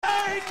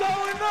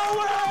going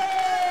nowhere.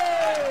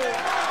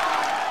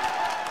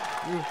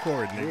 You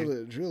recording,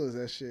 nigga. Drill is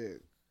that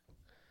shit.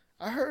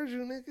 I heard you,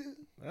 nigga.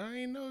 I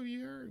ain't know if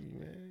you heard me,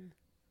 man.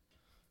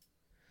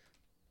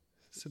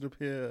 Sit up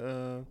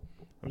here,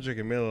 I'm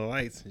drinking Miller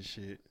Lights and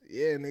shit.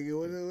 Yeah,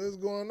 nigga, what's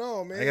going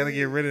on, man? I gotta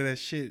get rid of that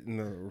shit in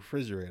the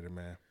refrigerator,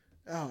 man.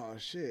 Oh,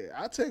 shit.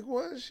 I'll take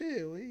one.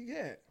 Shit, what you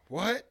got?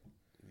 What?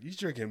 You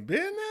drinking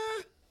beer now?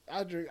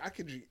 I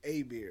can drink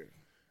a beer.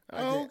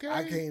 Okay.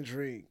 I can't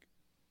drink,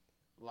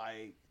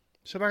 like...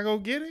 Should I go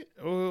get it?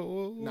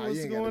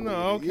 What's going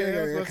on? Okay,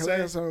 yeah, let's I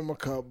got something in my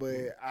cup,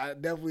 but I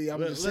definitely.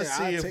 Let's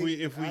see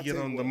if we get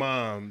on the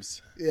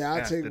moms. Yeah,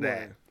 I'll take that.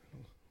 one.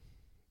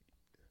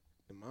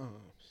 The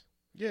moms.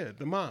 Yeah,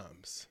 the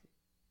moms.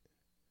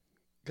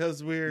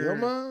 Because we're your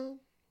mom.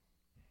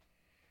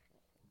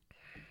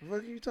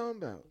 What are you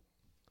talking about?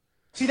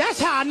 See, that's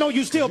how I know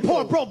you still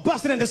poor, broke,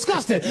 busted, and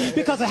disgusted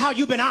because of how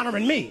you've been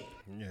honoring me.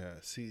 Yeah,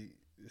 see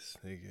this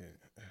nigga.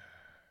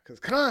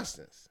 Cause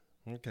Constance.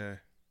 Okay.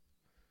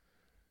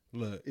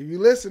 Look, if you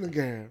listen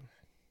again,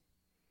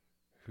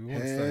 we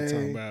want to start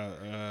talking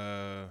about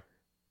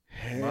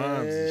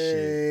moms and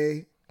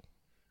shit.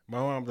 My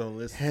mom don't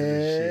listen to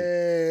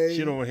this shit.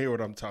 She don't hear what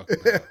I'm talking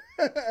about.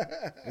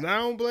 And I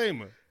don't blame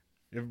her.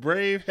 If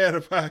Brave had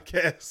a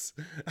podcast,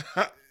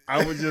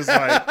 I would just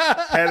like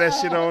have that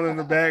shit on in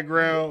the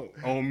background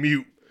on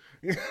mute.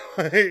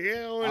 I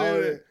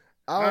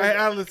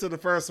listen to the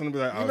first one and be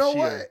like, you know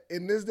what?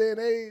 In this day and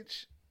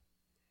age,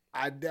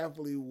 I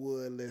definitely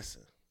would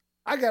listen.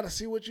 I gotta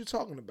see what you're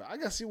talking about. I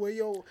gotta see where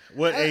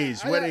What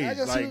age?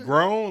 Like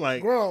grown?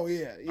 Like grown?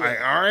 Yeah.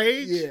 Like our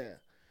age? Yeah.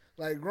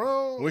 Like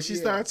grown. When she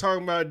started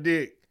talking about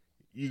dick,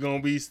 you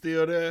gonna be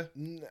still there?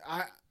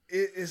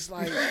 It's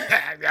like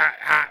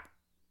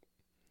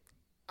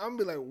I'm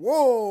be like,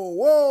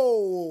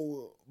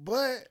 whoa,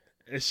 but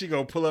and she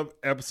gonna pull up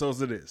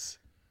episodes of this.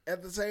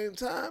 At the same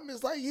time,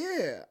 it's like,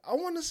 yeah, I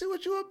want to see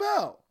what you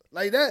about.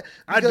 Like that,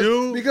 I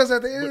do, because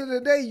at the end of the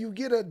day, you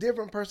get a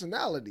different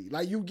personality.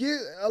 Like you get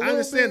a little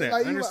understand bit. That.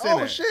 Like I you understand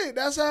like, oh that. shit,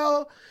 that's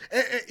how.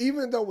 And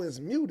even though it's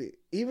muted,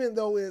 even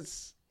though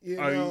it's you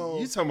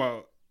talking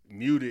about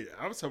muted.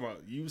 I was talking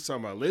about you was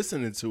talking about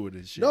listening to it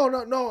and shit.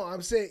 No.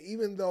 I'm saying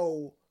even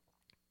though,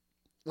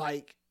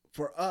 like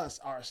for us,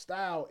 our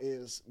style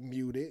is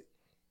muted.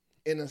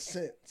 In a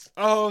sense.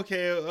 Oh,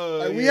 okay.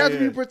 Like we have to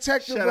be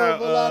protective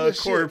of a lot of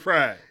Corey shit.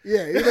 Pride.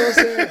 Yeah, you know what I'm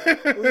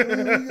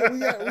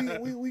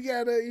saying? we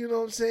gotta, you know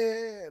what I'm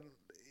saying?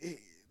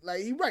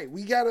 Like you're right.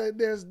 We gotta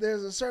there's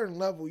a certain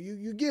level.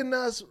 You getting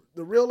us,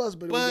 the real us,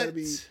 but we gotta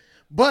be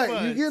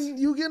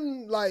you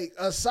getting like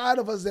a side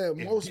of us that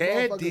most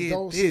motherfuckers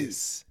don't see.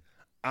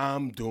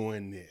 I'm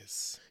doing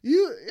this.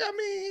 Yeah.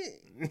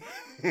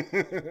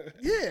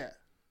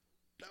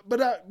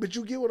 But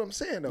you get what I'm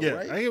saying though,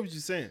 right? I get what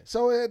you're saying.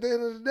 So at the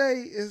end of the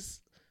day, it's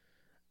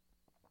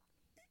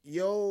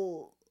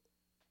your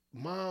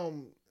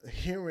mom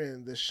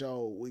hearing the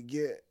show would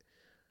get.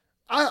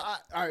 All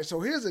right. So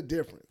here's a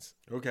difference.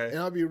 Okay. And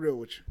I'll be real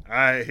with you. All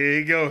right. Here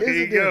you go. Here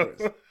you go.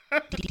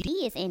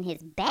 He is in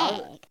his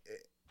bag.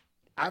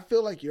 I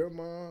feel like your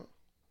mom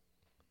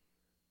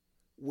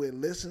would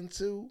listen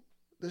to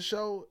the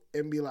show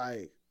and be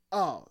like,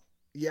 "Oh,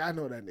 yeah, I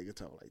know that nigga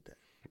talk like that."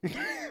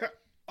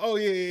 Oh,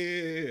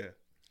 yeah.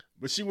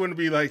 But she wouldn't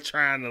be like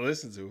trying to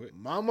listen to it.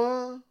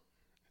 Mama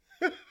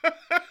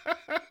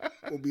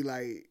will be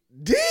like,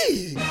 D!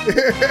 You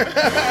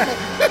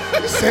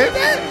said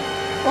that?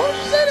 Why would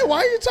you say that? Why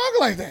are you talking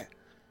like that?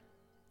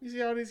 You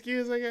see all these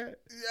kids I got?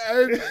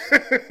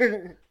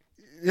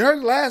 You heard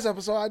the last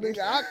episode,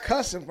 I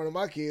cuss in front of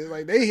my kids.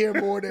 Like, they hear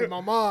more than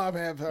my mom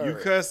have heard. You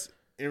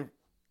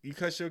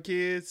cuss your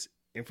kids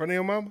in front of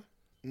your mama?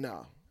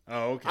 No.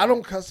 Oh, okay. I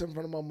don't cuss in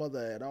front of my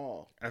mother at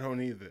all. I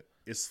don't either.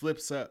 It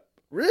slips up.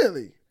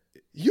 Really?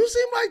 You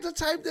seem like the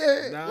type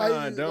that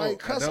I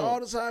cuss all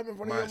the time in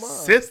front of your mom. My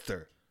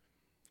sister.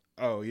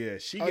 Oh yeah,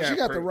 she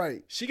got the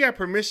right. She got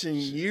permission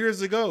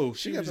years ago.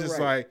 She was just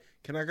right. like,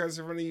 "Can I cuss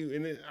in front of you?"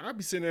 And then I'd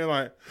be sitting there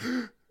like,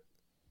 and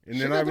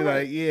then I'd be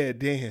like, "Yeah,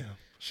 damn."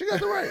 She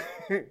got the right.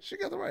 She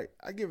got the right.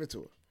 I give it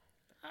to her.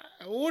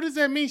 What does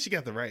that mean? She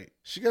got the right.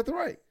 She got the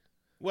right.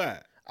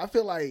 What? I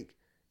feel like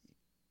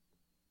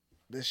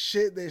the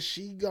shit that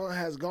she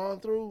has gone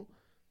through.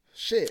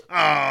 Shit.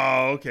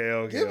 Oh,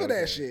 okay. Give her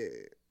that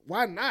shit.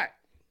 Why not?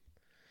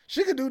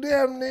 She could do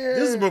damn near.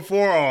 This is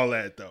before all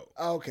that, though.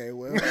 Okay,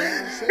 well,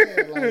 I'm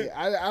saying, like,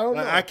 I don't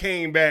know. I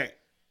came back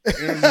and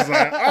it was just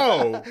like,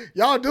 oh.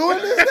 Y'all doing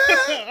this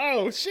now?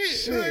 Oh,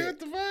 shit. Like, what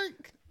the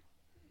fuck?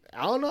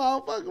 I don't know.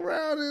 I'll fuck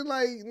around and,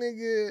 like,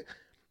 nigga,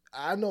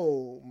 I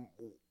know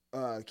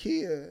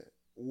Kia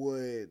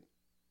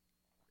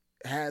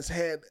has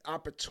had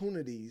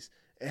opportunities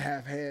and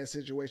have had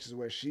situations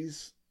where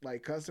she's,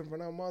 like, cussing for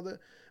her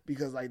mother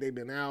because, like, they've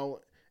been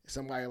out.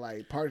 Somebody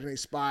like parked in a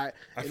spot.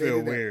 I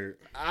feel weird.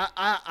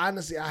 I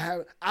honestly,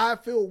 I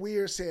feel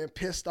weird saying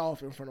pissed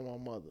off in front of my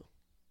mother.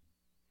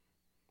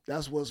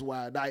 That's what's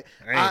wild. Like,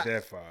 I ain't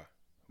that far,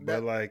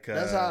 but like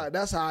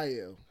that's how I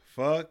am.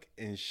 fuck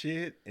and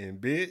shit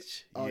and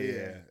bitch. Oh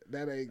yeah,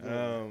 that ain't good.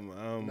 Nah.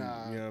 You know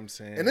what I'm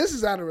saying? And this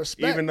is out of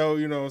respect. Even though,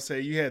 you know,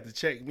 say you had to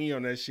check me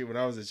on that shit when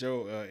I was at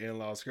your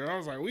in-laws' girl. I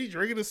was like, we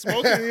drinking and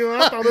smoking? You know,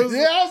 I thought it was...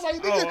 Yeah, I was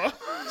like,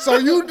 nigga, so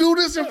you do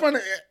this in front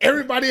of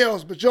everybody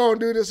else, but you don't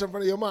do this in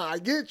front of your mom. I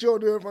get you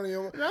don't do it in front of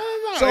your mom.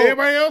 No. So,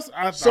 everybody else,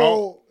 I thought...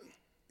 So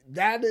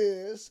that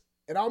is,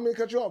 and I don't mean to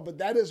cut you off, but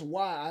that is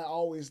why I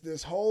always,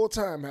 this whole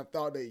time, have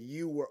thought that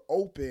you were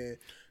open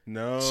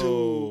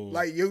to,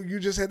 like, you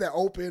just had that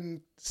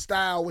open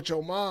style with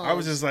your mom. I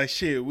was just like,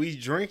 shit, we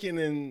drinking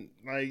and,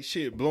 like,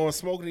 shit, blowing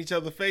smoke in each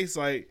other's face.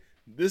 Like,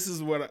 this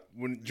is what,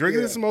 when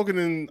drinking and smoking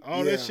and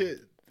all that shit,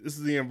 this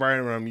is the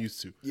environment I'm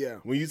used to. Yeah.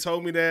 When you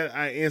told me that,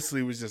 I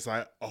instantly was just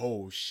like,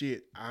 oh,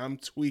 shit, I'm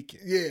tweaking.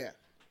 Yeah.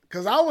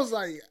 Because I was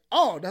like,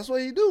 oh, that's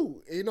what you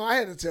do. You know, I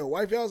had to tell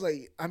wifey, I was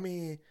like, I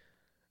mean,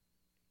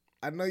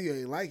 I know you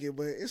ain't like it,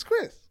 but it's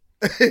Chris.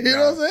 You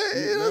know what I'm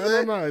saying? You know what I'm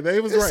saying? No,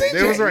 they was It's right. CJ,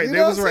 They was right. you They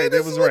know was what I'm right. saying? They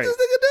This was is what right. this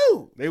nigga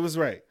do. They was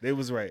right. They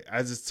was right.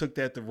 I just took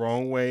that the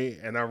wrong way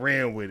and I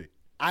ran with it.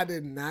 I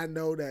did not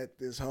know that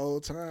this whole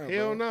time.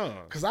 Hell bro. no.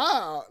 Because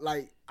I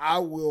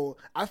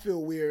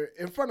feel weird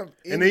in front of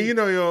any, And then, you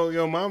know,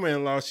 your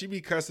mama-in-law, she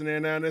be cussing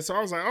there now and then. So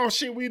I was like, oh,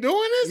 shit, we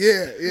doing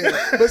this? Yeah.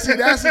 But see,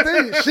 that's the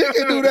thing. She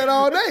can do that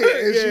all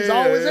day. And she's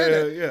always in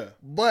it. Yeah.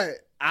 But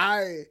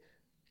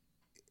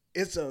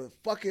it's a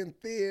fucking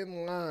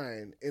thin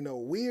line and a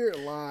weird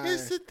line.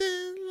 It's a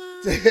thin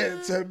line.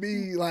 to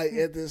be like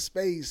at this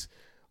space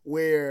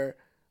where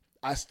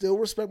I still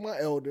respect my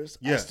elders.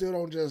 Yeah. I still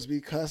don't just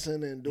be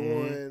cussing and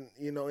doing,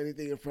 you know,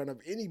 anything in front of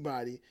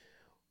anybody.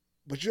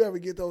 But you ever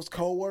get those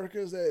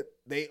coworkers that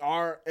they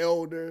are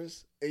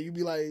elders and you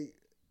be like,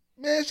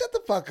 man, shut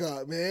the fuck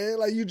up, man.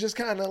 Like you just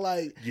kind of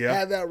like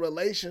have that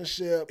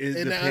relationship. It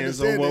and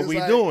depends on what we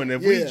like, doing.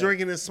 If we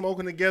drinking and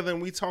smoking together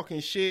and we talking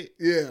shit,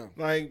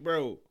 like,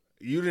 bro,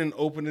 you didn't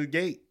open the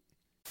gate.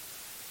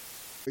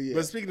 Yeah.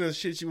 But speaking of the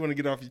shit you want to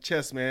get off your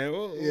chest, man,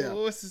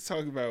 what's this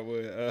talking about?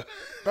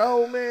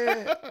 Bro,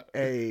 man,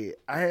 hey,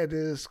 I had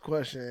this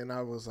question and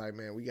I was like,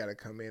 man, we got to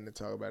come in and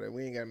talk about it.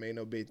 We ain't got to make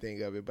no big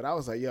thing of it. But I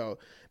was like, yo,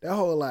 that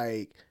whole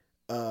like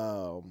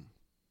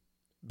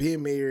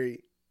being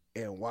married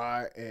and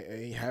why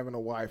and having a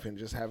wife and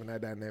just having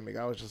that dynamic,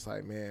 I was just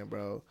like, man,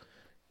 bro,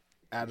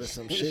 out of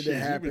some shit that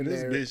happened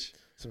there,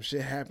 some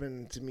shit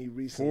happened to me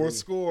recently.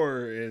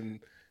 40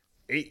 and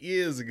 8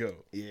 years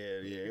ago. Yeah,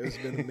 it's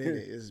been a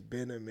minute. It's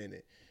been a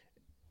minute.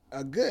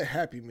 A good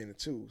happy minute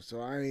too.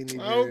 So I ain't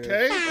even like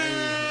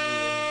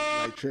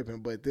tripping,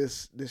 but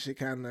this shit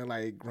kind of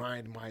like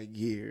grind my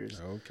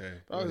gears. Okay.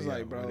 I was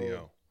like,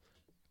 bro,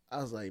 I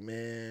was like,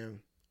 man,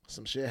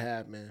 some shit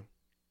happened.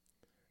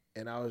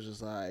 And I was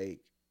just like,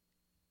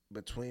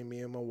 between me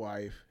and my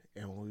wife,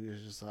 and we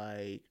was just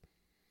like,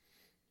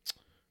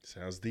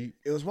 sounds deep.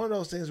 It was one of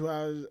those things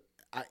where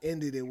I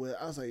ended it with,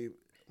 I was like,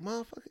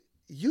 motherfucker,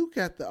 you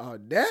got the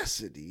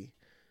audacity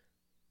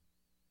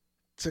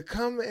to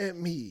come at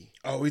me.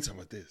 Oh, we talking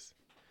about this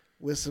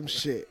with some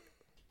shit.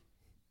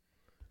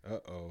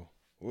 Uh-oh.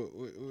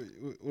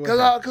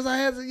 Because I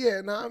had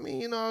to, I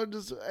mean, you know,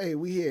 just, hey,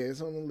 we here.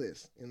 It's on the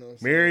list. You know what I'm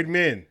saying?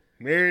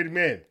 Married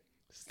men.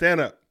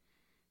 Stand up.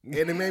 And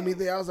it made me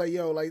think, I was like,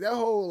 yo, like that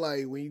whole,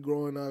 like, when you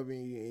growing up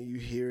and you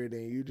hear it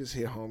and you just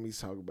hear homies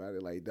talk about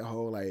it, like the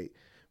whole, like,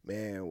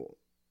 man,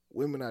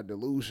 women are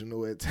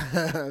delusional at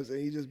times.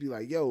 And you just be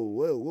like, yo,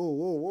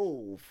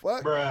 whoa,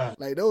 fuck. Bruh.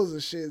 Like, those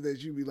are shit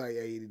that you be like,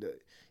 hey, you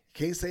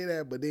can't say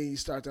that, but then you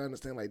start to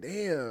understand, like,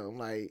 damn,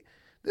 like,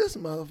 this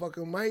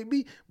motherfucker might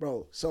be.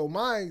 Bro, so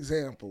my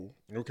example,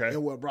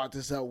 and what brought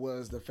this up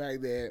was the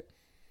fact that,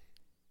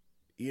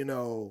 you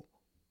know,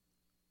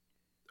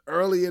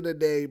 earlier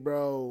today,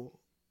 bro,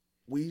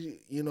 we,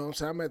 you know what I'm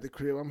saying, I'm at the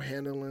crib, I'm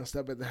handling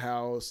stuff at the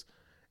house,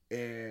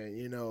 and,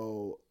 you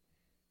know,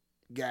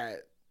 got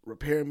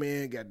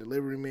repairman, got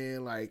delivery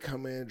man, like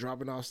coming,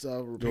 dropping off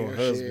stuff,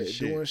 repairing shit,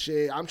 doing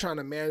shit. I'm trying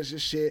to manage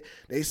this shit.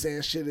 They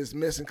saying shit is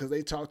missing because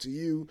they talk to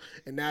you,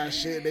 and now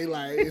shit, they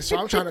like, so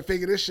I'm trying to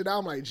figure this shit out.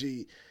 I'm like,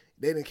 gee,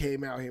 they done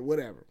came out here,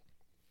 whatever.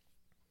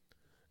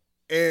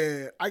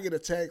 And I get a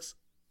text,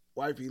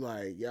 wifey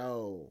like,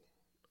 yo,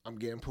 I'm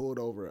getting pulled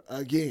over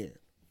again.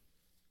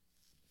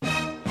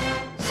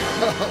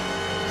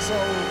 So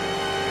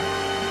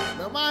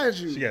now mind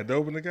you, she got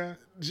dope in the car.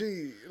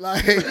 Gee,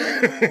 like,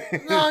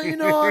 no, you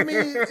know what I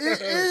mean?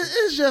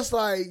 It's just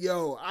like,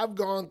 yo, I've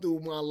gone through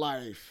my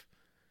life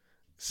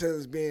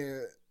since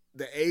being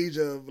the age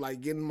of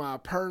like getting my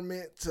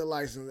permit to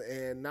license,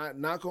 and not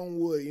knock on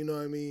wood, you know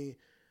what I mean?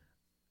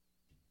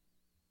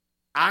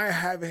 I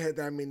haven't had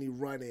that many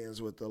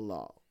run-ins with the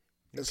law,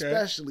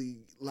 especially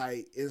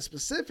like, and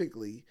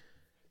specifically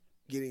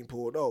getting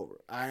pulled over.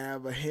 I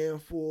have a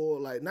handful,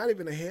 like not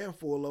even a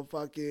handful of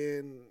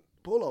fucking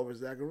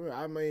pullovers that I can remember.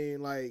 I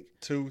mean, like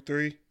 2,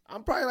 3.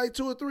 I'm probably like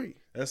 2 or 3.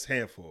 That's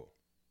handful.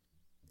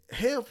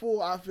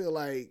 Handful, I feel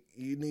like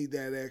you need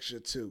that extra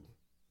 2.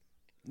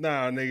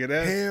 Nah, nigga,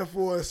 that's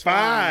handful is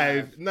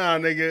 5. Nah,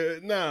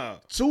 nigga, nah.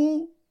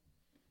 2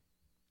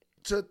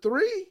 to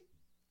 3.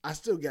 I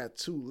still got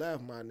 2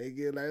 left, my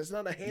nigga. Like, it's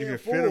not a handful. You can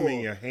fit them in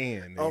your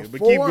hand, nigga. But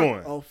 4, keep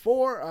going. A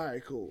 4? All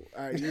right, cool.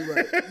 All right, you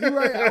right. You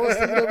right. I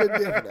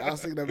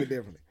was thinking of it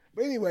differently.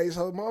 But anyway,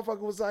 so the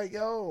motherfucker was like,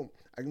 yo,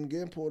 I can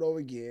get pulled over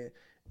again.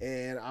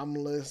 And I'm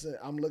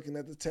looking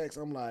at the text.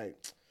 I'm like,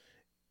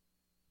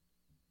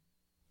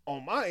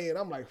 on my end,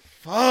 I'm like,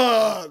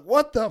 fuck.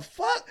 What the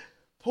fuck?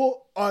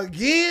 Pull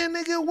again,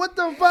 nigga? What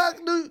the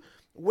fuck, dude?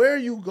 Where are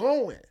you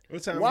going?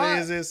 What time of day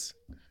is this?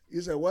 You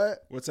said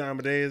what? What time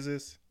of day is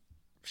this?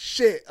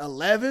 Shit,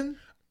 11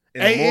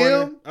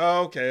 a.m.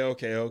 Oh,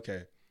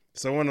 okay.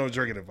 So wasn't no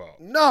drinking involved.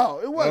 No,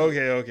 it wasn't.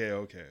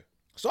 Okay.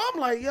 So I'm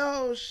like,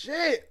 yo,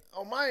 shit.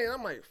 On my end,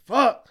 I'm like,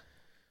 fuck.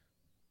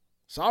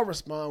 So I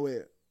respond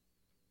with,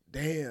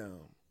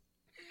 damn.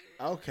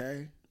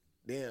 Okay.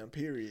 Damn,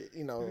 period.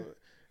 You know,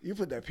 you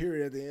put that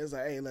period at the end. It's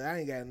like, hey, look, I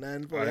ain't got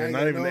nothing for you.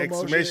 Not even an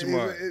exclamation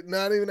mark.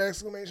 Not even an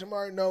exclamation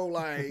mark. No,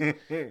 like,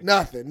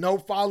 nothing. No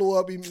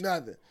follow-up,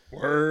 nothing.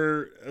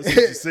 Word. That's what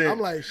you said. I'm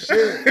like,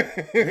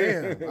 shit.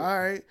 Damn. All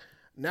right.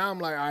 Now I'm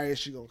like, all right,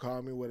 she gonna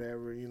call me,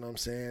 whatever. You know what I'm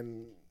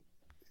saying?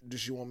 Does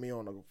she want me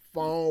on the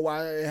phone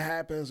while it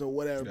happens or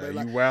whatever? Yeah, but you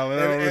like, wilding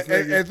out on this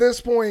nigga? At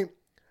this point,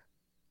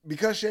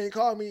 because she ain't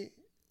called me,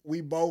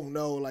 we both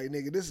know, like,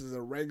 nigga, this is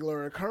a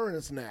regular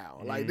occurrence now.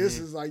 Like, this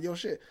is like your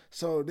shit.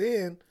 So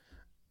then,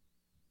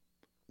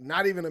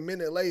 not even a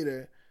minute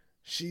later,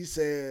 she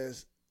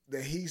says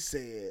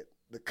that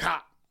the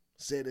cop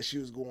said that she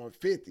was going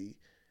 50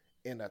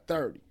 in a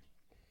 30.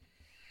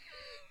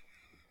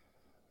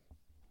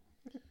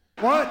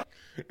 What?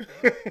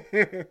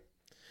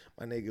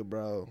 My nigga,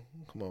 bro,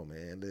 come on,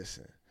 man.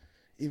 Listen,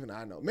 even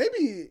I know.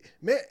 Maybe,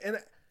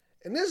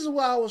 and this is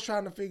what I was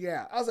trying to figure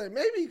out. I was like,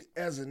 maybe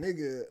as a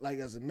nigga, like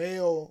as a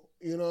male,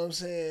 you know what I'm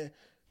saying?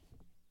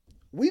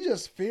 We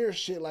just fear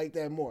shit like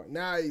that more.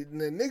 Now,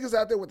 the niggas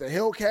out there with the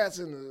Hellcats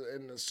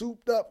and the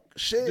souped up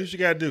shit. Do what you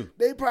gotta do.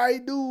 They probably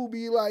do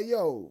be like,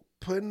 yo,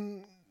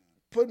 putting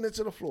it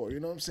to the floor. You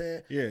know what I'm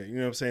saying? Yeah, you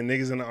know what I'm saying?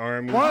 Niggas in the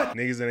army. What?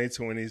 Niggas in their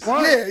 20s.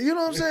 What? Yeah, you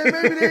know what I'm saying?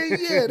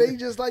 Maybe they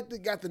just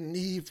like got the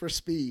need for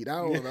speed. I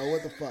don't know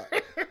what the fuck.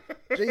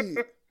 Gee,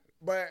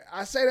 but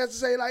I say that to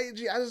say, like,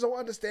 gee, I just don't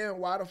understand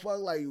why the fuck,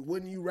 like,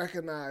 wouldn't you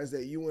recognize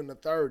that you in the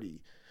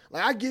 30?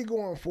 Like, I get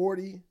going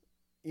 40,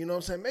 you know what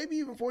I'm saying? Maybe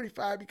even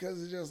 45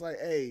 because it's just like,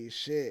 hey,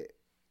 shit,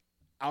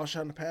 I was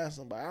trying to pass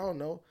somebody. I don't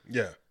know.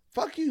 Yeah.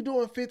 Fuck you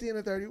doing 50 and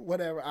a 30,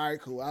 whatever. All right,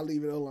 cool. I'll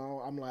leave it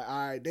alone. I'm like,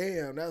 all right,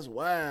 damn, that's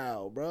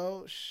wild,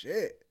 bro.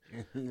 Shit.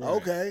 Right.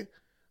 Okay.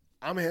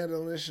 I'm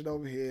handling this shit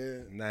over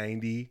here.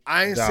 $90.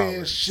 I ain't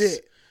saying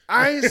shit.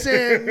 I ain't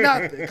saying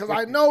nothing because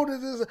I know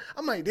this is.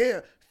 I'm like,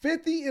 damn,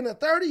 50 and a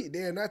 30.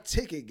 Damn, that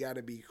ticket got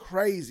to be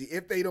crazy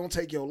if they don't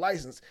take your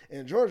license.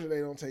 In Georgia,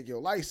 they don't take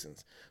your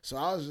license. So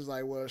I was just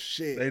like, well,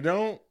 shit. They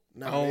don't?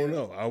 No, I don't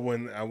know. I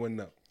wouldn't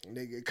know.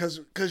 Nigga,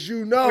 cause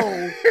you know,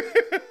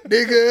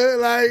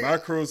 nigga, like my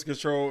cruise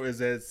control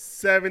is at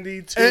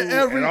 72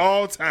 at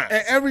all times.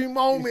 At every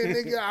moment,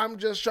 nigga, I'm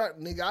just trying.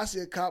 Nigga, I see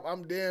a cop,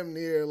 I'm damn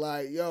near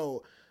like,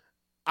 yo,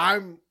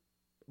 I'm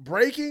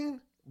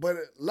braking, but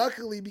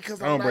luckily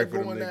because I'm not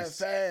going that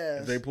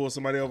fast. If they pull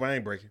somebody over, I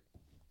ain't braking.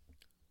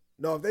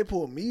 No, if they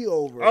pull me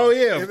over. Oh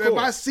yeah, if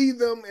I see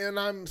them and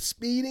I'm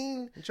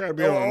speeding, you trying to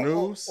be on the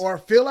news, or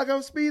feel like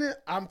I'm speeding,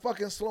 I'm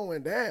fucking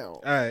slowing down.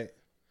 All right.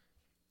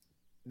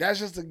 That's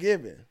just a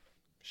given.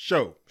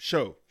 Show.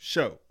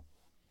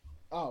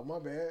 Oh, my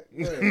bad.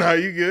 No,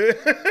 you good.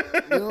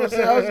 You know what I'm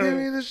saying? I was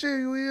giving you the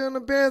shit. We on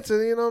the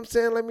banter. You know what I'm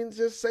saying? Let me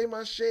just say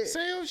my shit.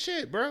 Say your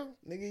shit, bro.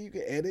 Nigga, you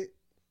can edit.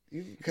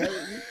 You can cut.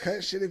 You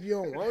cut shit if you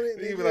don't want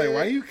it. You be like,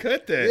 why you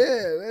cut that?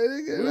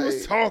 Yeah, nigga. We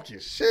was talking.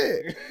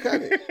 Shit,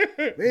 cut it.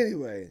 But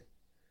anyway,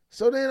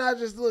 so then I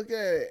just look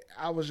at it.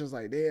 I was just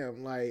like,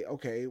 damn, like,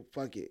 okay,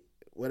 fuck it,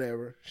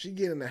 whatever. She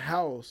get in the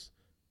house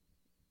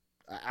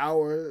an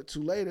hour or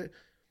two later.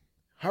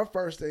 Her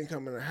first thing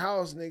come in the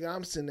house, nigga,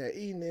 I'm sitting there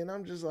eating and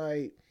I'm just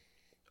like,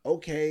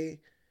 okay,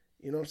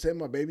 you know what I'm saying?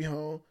 My baby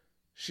home.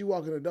 She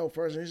walked in the door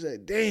first and she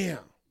said, damn,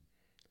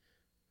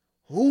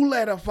 who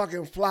let a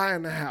fucking fly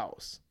in the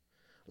house?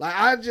 Like,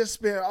 I just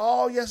spent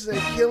all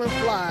yesterday killing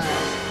flies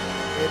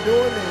and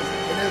doing this,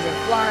 and there's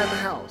a fly in the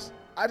house.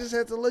 I just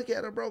had to look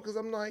at her, bro, because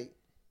I'm like,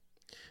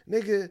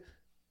 nigga,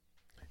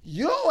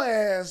 your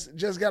ass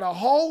just got a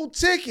whole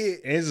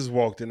ticket. And just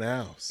walked in the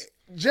house.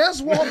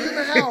 Just walked in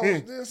the house,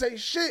 didn't say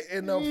shit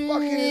in the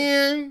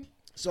fucking.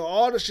 So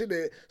all the shit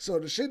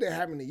that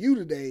happened to you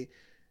today,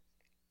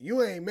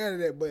 you ain't mad at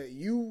that, but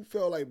you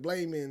felt like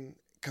blaming,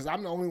 because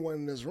I'm the only one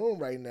in this room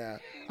right now.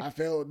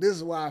 This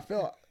is why I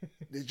felt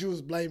that you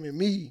was blaming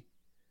me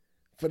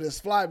for this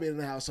fly being in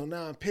the house. So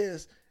now I'm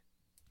pissed,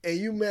 and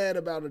you mad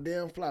about a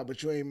damn fly,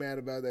 but you ain't mad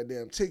about that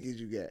damn ticket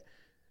you got.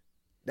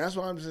 That's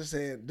why I'm just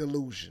saying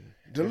delusion.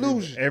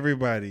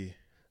 Everybody.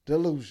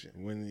 Delusion.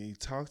 When he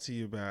talk to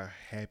you about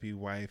happy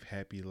wife,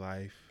 happy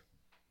life,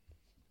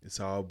 it's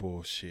all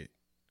bullshit.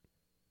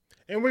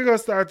 And we're going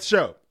to start the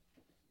show.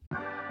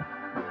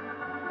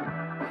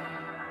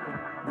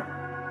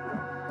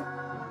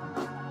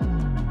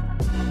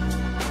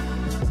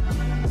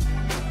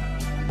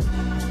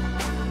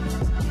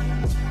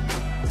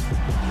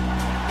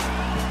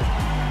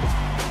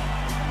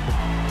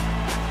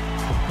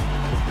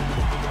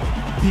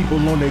 people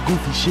on that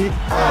goofy shit.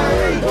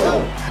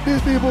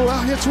 These people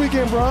out here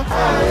tweaking, bro.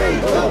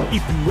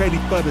 If you ready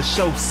for the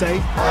show, say.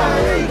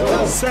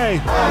 Say.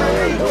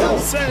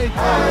 Say.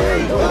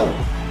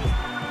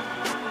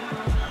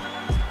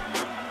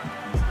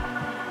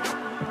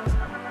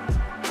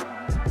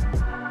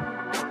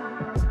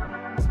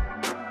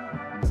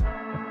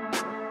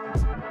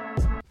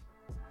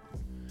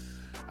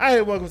 All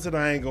right, welcome to the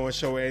I Ain't Going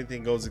Show where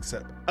anything goes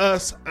except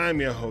us.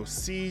 I'm your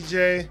host,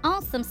 CJ.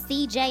 Awesome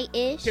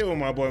CJ-ish. Here with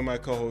my boy, my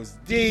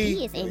co-host, D.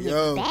 He is in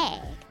Yo. his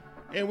bag.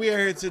 And we are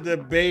here to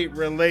debate,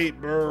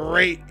 relate,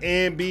 berate,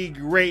 and be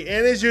great.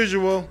 And as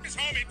usual, It's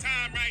homie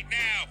time right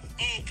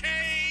now,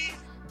 okay?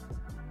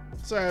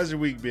 so how's your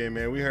week been,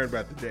 man? We heard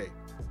about the day.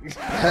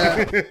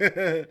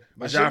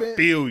 But shit I been-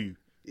 feel you.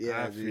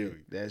 Yeah, I feel dude, you.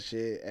 that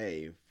shit.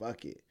 Hey,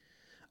 fuck it.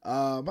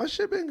 My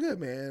shit been good,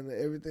 man.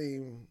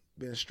 Everything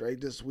been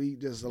straight this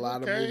week. Just a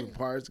lot Okay. of moving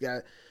parts.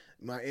 Got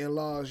my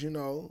in-laws. You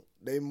know,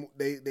 they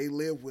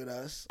live with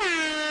us,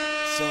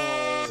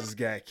 so Just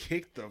got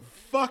kicked the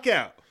fuck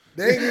out.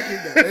 they ain't get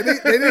kicked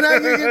out. They did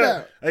not get kicked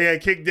out. I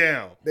got kicked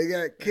down. They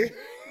got kicked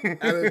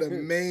out of the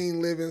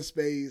main living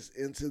space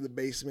into the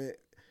basement.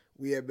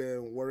 We have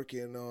been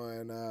working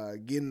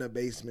on getting the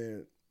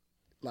basement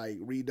like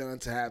redone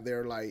to have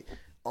their like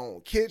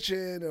own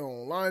kitchen, their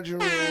own laundry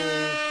room.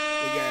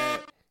 They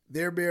got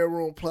their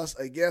bedroom plus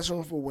a guest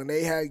room for when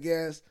they had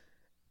guests,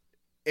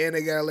 and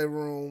they got a living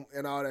room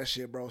and all that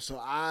shit, bro. So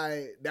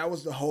that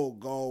was the whole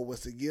goal,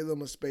 was to give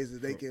them a space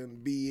that they can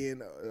be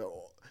in.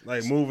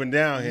 Like moving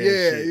down here.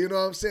 Yeah, and shit. you know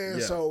what I'm saying?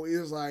 Yeah. So it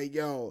was like,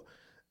 yo,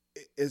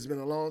 it's been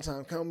a long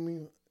time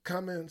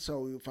coming, so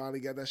we finally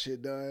got that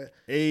shit done.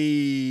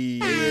 Hey.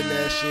 Doing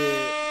that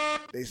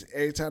shit.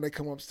 Every time they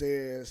come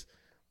upstairs,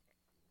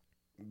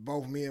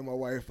 both me and my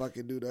wife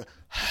fucking do the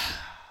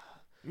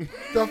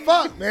the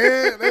fuck,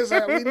 man. They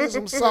like, we need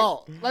some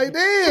salt. Like,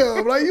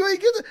 damn, like you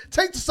ain't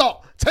take the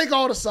salt. Take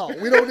all the salt.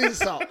 We don't need the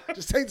salt.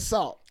 Just take the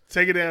salt.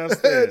 Take it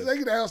downstairs.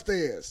 Take it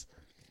downstairs.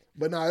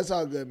 But no, it's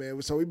all good, man.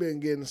 So we've been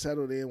getting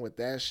settled in with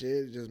that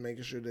shit, just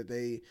making sure that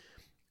they,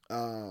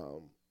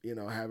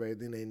 have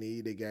everything they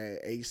need. They got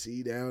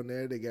AC down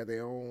there. They got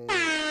their own,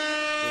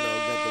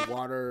 got the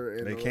water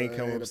and They the, can't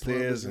come and the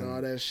upstairs plumbers and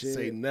all that shit.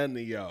 say nothing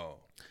to y'all.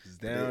 It's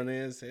down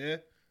there,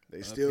 here.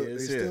 They still here,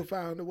 it's here.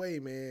 found a way,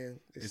 man.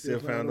 They still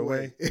found a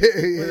way?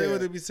 Yeah. What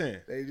they be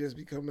saying? They just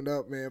be coming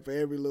up, man, for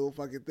every little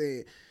fucking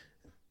thing.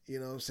 You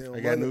know what I'm saying?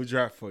 I got a new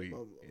drop for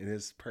you, and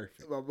it's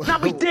perfect. I'll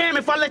be damned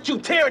if I let you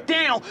tear it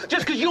down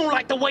just because you don't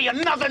like the way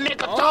another nigga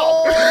talk.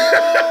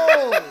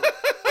 Oh!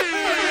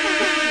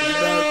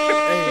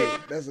 Hey,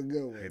 that's a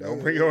good one. Hey, don't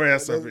bring your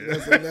ass up here.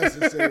 That's a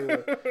necessary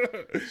one.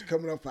 It's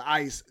coming up for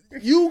ice.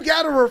 You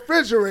got a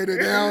refrigerator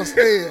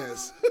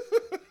downstairs.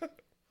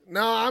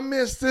 No, I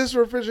missed this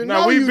refrigerator.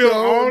 No, No, we you built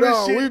don't. all this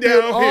No, shit we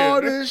built down here.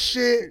 all this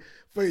shit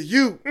for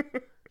you.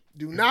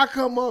 Do not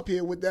come up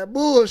here with that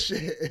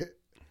bullshit.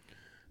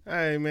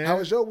 Hey, man. How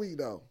was your week,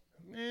 though?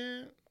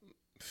 Man.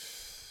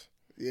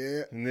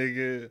 Yeah.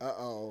 Nigga,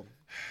 Uh-oh.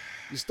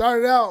 You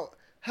started out,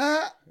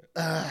 huh?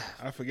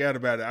 I forgot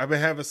about it. I've been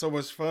having so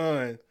much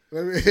fun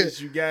Let me, since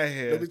you got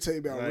here. let me tell you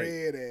about Like,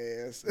 red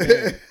ass.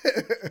 man.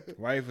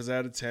 Wife was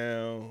out of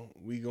town.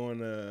 We going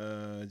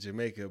to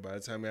Jamaica. By the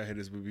time y'all hear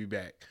this, we'll be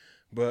back.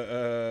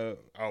 But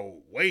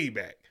way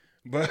back.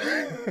 But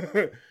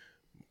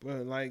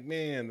but like,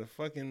 man, the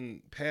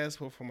fucking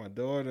passport for my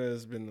daughter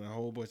has been a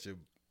whole bunch of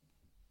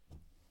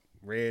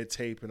red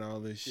tape and all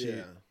this shit.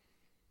 Yeah.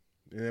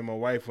 And then my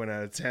wife went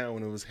out of town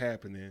when it was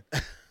happening.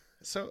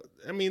 So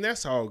I mean,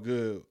 that's all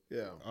good.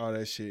 Yeah. All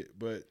that shit.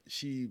 But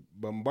she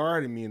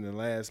bombarded me in the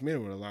last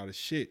minute with a lot of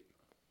shit.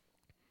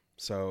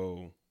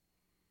 So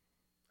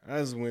I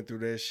just went through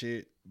that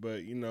shit.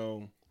 But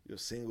Your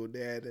single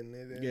dad and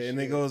that. yeah, and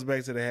it goes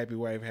back to the happy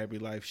wife, happy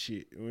life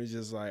shit. It was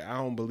just like, I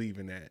don't believe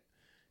in that.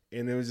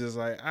 And it was just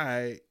like, all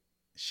right,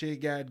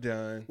 shit got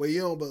done. Well,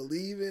 you don't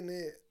believe in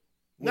it?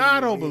 What No, do I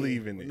you don't mean?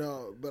 believe in it.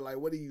 No, but like,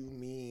 what do you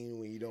mean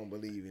when you don't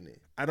believe in it?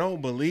 I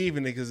don't believe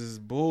in it because it's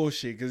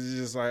bullshit. Because it's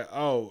just like,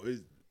 all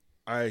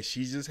right,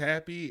 she's just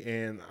happy,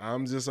 and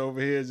I'm just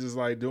over here just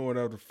like doing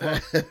whatever the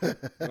fuck.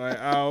 Like,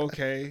 oh,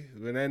 okay.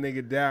 When that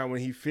nigga died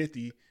when he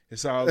 50,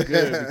 it's all good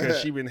because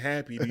she been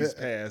happy these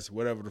past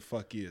whatever the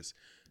fuck is.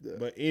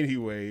 But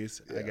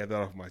anyways, I got that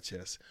off my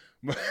chest.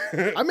 But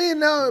I mean,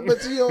 no,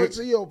 but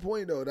to your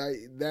point though,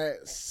 that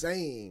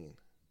saying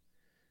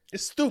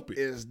it's stupid.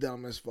 is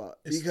dumb as fuck.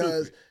 It's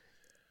Because stupid.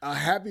 a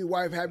happy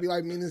wife, happy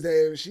life means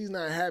that if she's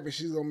not happy,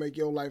 she's gonna make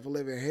your life a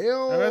living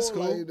hell. Oh, that's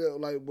cool.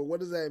 But what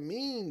does that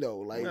mean though?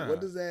 Like, Nah. what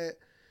does that?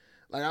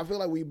 Like, I feel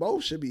like we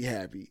both should be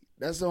happy.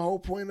 That's the whole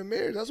point of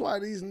marriage. That's why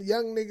these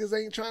young niggas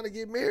ain't trying to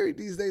get married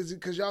these days,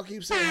 because y'all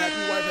keep saying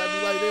happy wife,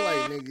 happy life. They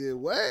like, nigga,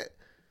 what?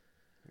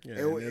 Yeah,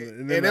 And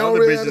then they the don't other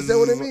really bitches understand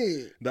what it is-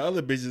 mean. The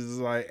other bitches is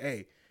like,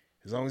 hey,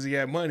 as long as you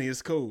got money,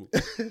 it's cool.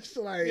 It's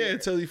like, Yeah,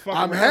 until you fucking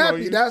I'm around on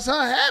happy. you. That's her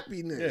Yeah.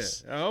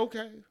 happiness.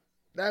 Okay.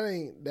 That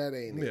ain't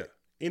Yeah. it.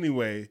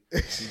 Anyway,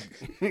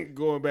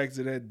 going back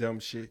to that dumb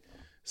shit.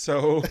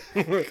 So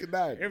everything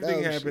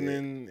dumb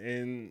happening,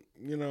 and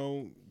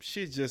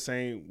shit just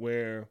ain't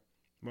where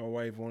my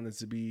wife wanted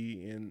to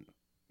be in,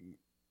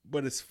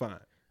 but it's fine.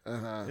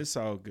 It's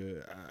all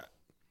good.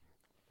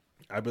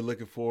 I've been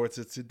looking forward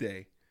to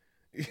today.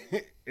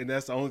 And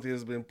that's the only thing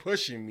that's been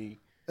pushing me.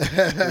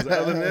 'Cause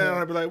other than that,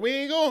 I'd be like, we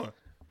ain't going.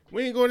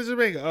 We ain't going to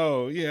Jamaica.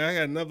 Oh, yeah, I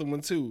got another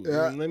one too.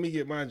 Yeah. Let me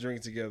get my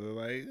drink together.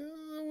 Like,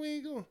 we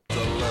ain't going.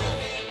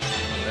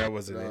 That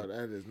wasn't it.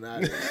 That is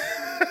not it.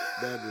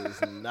 That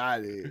is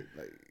not it.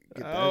 Like,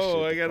 get that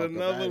Oh, shit I got the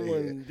fuck up another outta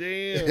one.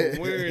 here.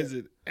 Damn, where is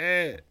it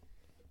at?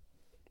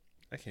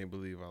 I can't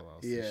believe I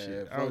lost this Yeah,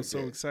 shit. I fuck was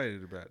so that.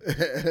 excited about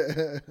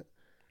it.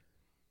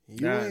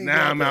 You ain't Now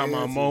got I'm the out my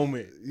answers.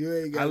 moment. You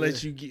ain't got I let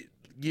the- you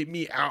get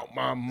me out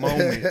my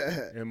moment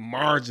and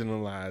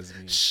marginalize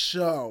me.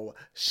 Show.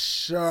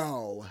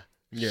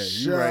 Yeah,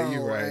 you right. You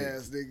right.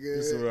 Ass nigga.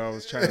 This is what I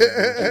was trying to do.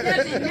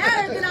 Doesn't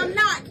matter that I'm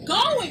not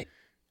going.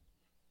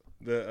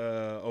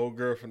 The old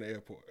girl from the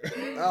airport.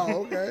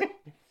 Oh, okay.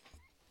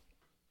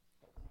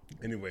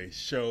 Anyway,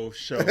 show.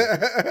 You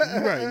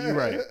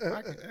right.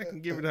 I can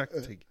give it. I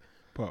can take it.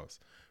 Pause.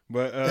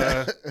 But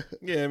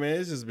yeah, man,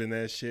 it's just been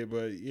that shit.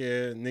 But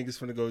yeah, niggas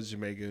finna go to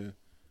Jamaica.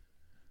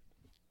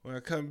 When I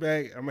come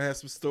back, I'm gonna have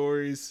some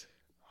stories.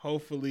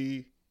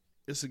 Hopefully,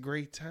 it's a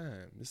great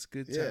time. It's a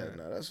good time. Yeah,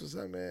 no, that's what's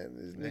up, man.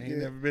 This I ain't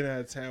nigga, never been out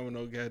of town with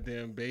no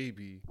goddamn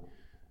baby.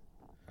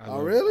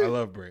 Really? I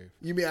love Brave.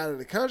 you mean out of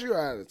the country or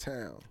out of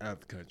town? Out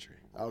the country.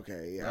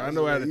 Okay, yeah. I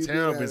know out of You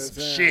town been been out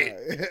some of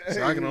shit. town.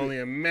 So I can only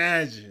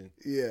imagine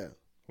Yeah.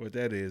 what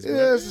that is.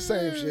 Yeah, it's the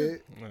same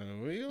shit.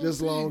 We gonna Just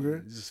see. longer.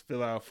 Just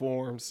fill out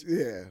forms.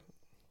 Yeah.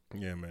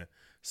 Yeah, man.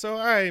 So,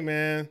 all right,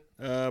 man.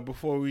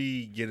 Before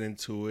we get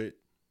into it,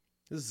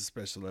 this is a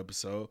special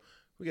episode.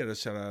 We got to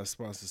shout out our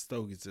sponsor,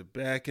 Stogie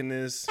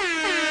Tobacconist.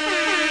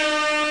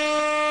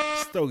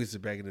 Stogie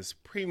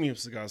Tobacconist, premium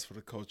cigars for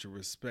the culture.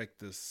 Respect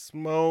the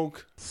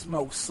smoke.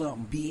 Smoke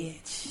something,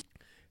 bitch.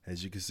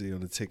 As you can see on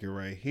the ticket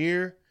right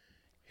here,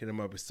 hit them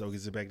up at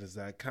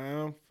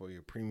StogieTobacconist.com for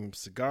your premium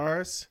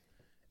cigars.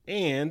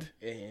 And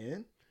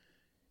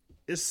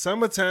it's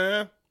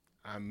summertime.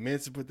 I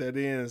meant to put that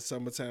in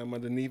summertime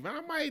underneath. I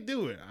might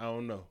do it. I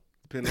don't know.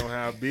 Depending on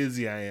how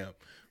busy I am.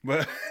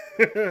 But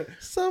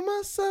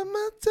Summertime.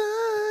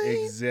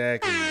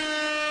 exactly.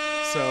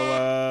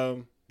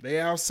 So they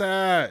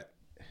outside.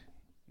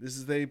 This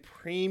is their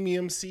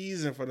premium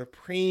season for the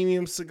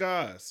premium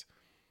cigars.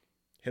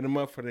 Hit them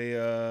up for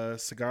their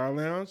cigar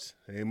lounge.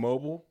 They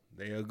mobile.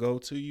 They'll go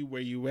to you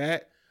where you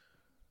at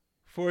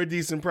for a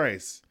decent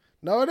price.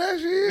 No, it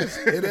actually is.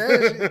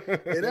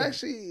 It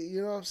actually,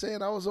 you know what I'm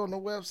saying? I was on the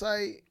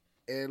website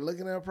and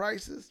looking at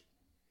prices.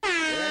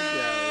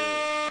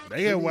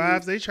 They got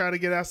wives. They try to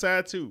get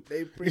outside too.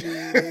 They're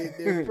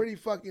pretty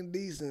fucking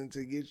decent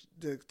to get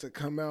to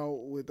come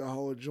out with the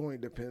whole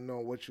joint, depending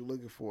on what you're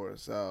looking for.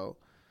 So,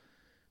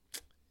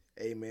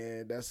 hey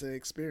man, that's an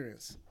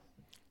experience.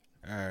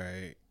 All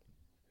right,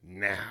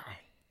 now,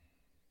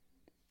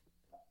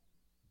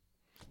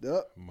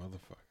 Yup,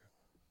 motherfucker.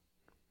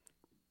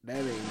 that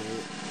ain't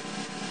it.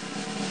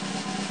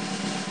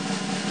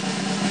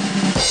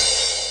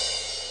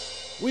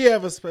 We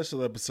have a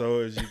special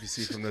episode, as you can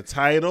see from the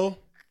title.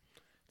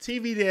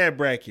 TV Dad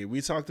Bracket.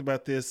 We talked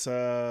about this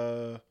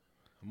a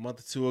month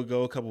or two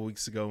ago, a couple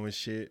weeks ago and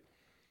shit.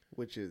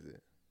 Which is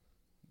it?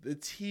 The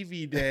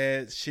TV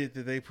Dad shit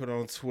that they put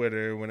on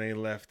Twitter when they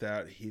left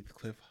out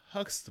Heathcliff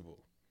Huxtable.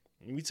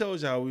 And we told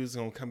y'all we was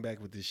going to come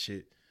back with this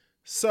shit.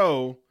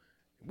 So,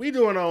 we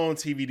doing our own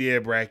TV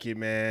Dad Bracket,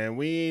 man.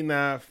 We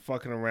not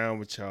fucking around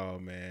with y'all,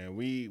 man.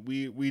 We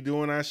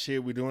doing our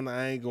shit. We doing the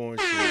I ain't going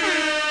shit.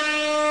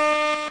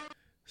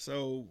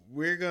 So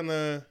we're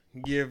gonna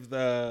give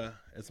the,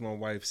 as my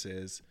wife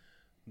says,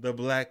 the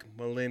black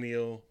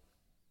millennial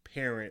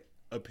parent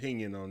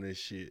opinion on this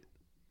shit.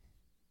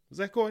 Was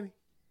that corny?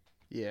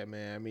 Yeah,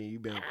 man. I mean,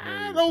 you've been.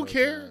 I don't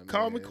care.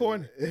 Call me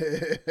corny.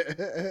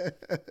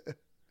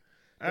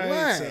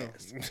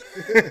 Relax.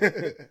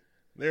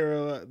 There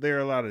are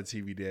a lot of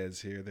TV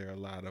dads here. There are a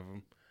lot of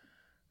them.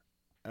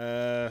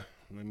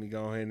 Let me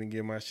go ahead and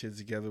get my shit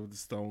together with the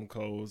Stone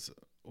Colds.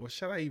 Or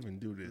should I even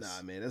do this?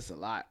 Nah, man, that's a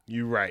lot.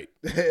 You're right.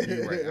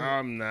 You're right.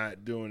 I'm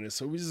not doing this.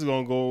 So we're just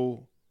going to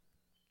go.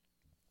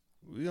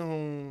 We're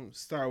going to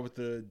start with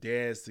the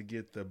dads to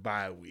get the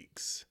bye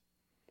weeks.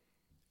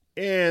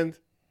 And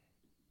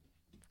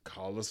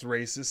call us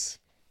racist.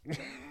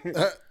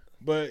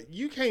 But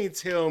you can't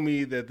tell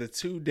me that the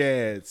two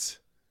dads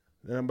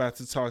that I'm about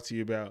to talk to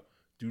you about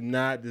do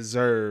not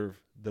deserve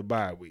the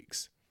bye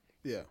weeks.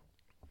 Yeah.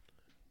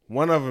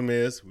 One of them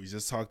is, we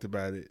just talked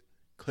about it,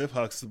 Cliff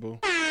Huxtable.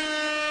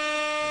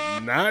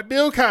 Not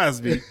Bill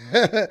Cosby.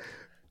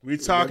 We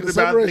talking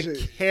about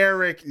the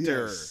character.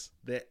 Yes.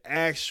 The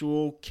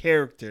actual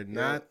character,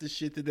 not the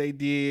shit that they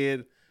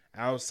did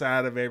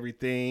outside of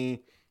everything,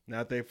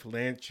 not their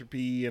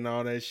philanthropy and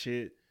all that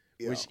shit,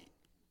 which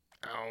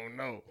I don't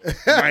know.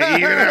 Might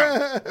even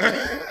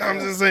out. I'm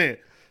just saying.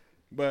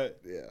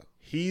 But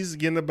he's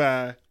getting a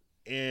bye,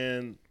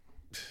 and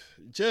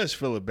Judge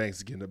Phillip Banks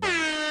is getting a bye.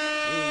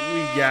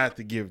 We got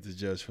to give it to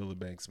Judge Phillip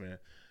Banks, man.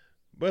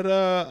 But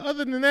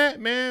other than that,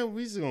 man,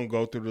 we just gonna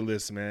go through the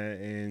list,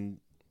 man, and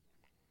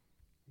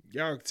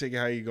y'all can take it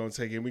how you gonna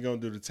take it. We're gonna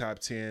do the top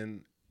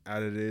 10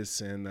 out of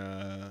this, and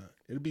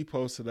it'll be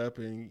posted up,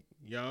 and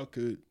y'all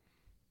could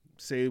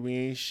say we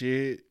ain't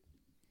shit.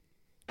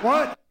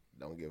 What?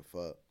 Don't give a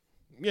fuck.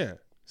 Yeah.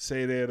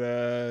 Say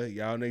that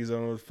y'all niggas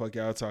don't know what the fuck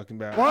y'all talking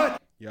about.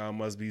 What? Y'all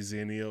must be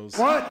zennials.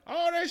 What?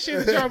 All that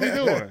shit that y'all be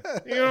doing.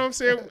 You know what I'm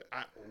saying?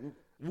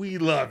 We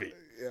love it.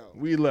 Yeah.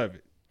 We love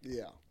it.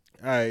 Yeah.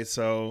 All right,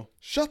 so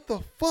Shut the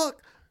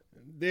fuck.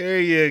 there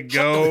you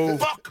go. Shut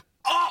the fuck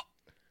up.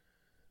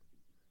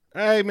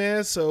 All right,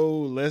 man. So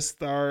let's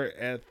start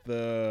at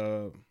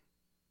the.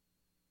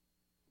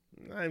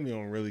 I ain't even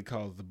gonna really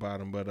call it the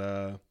bottom,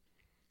 but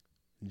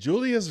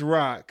Julius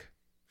Rock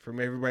from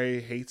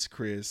Everybody Hates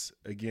Chris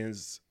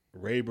against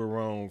Ray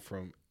Barone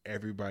from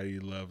Everybody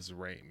Loves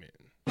Raymond.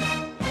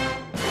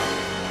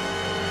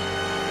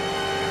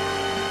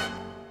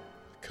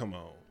 Come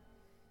on.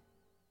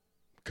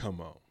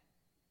 Come on.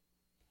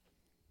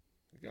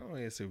 Go ahead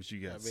and say what you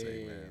got to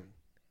say, man.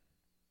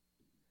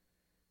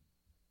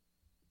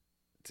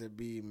 To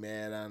be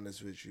mad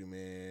honest with you,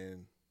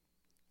 man,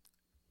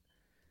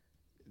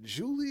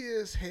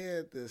 Julius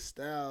had the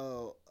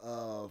style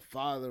of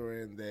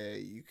fathering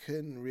that you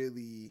couldn't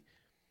really.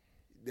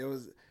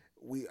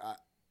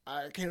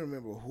 I can't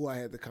remember who I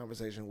had the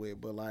conversation with,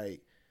 but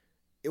like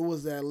it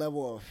was that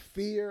level of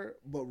fear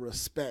but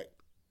respect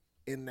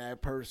in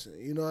that person.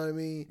 You know what I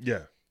mean?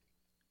 Yeah.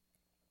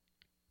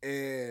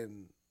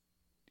 And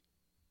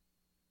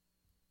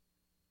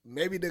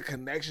maybe the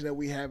connection that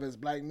we have as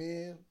black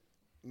men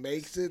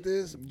makes it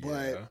this,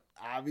 but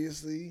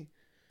obviously,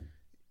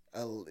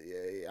 I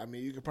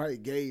mean, you can probably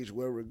gauge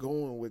where we're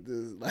going with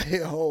this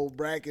like whole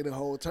bracket and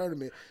whole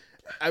tournament.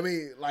 I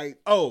mean, like,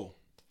 oh,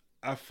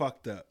 I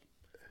fucked up.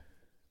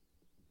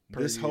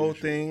 This whole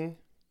thing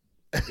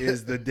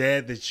is the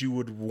dad that you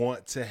would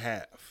want to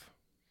have.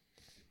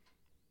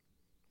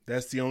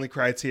 That's the only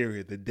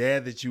criteria. The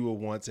dad that you would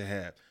want to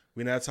have.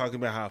 We're not talking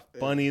about how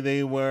funny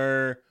they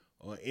were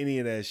or any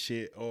of that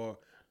shit or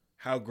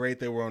how great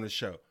they were on the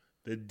show.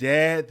 The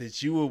dad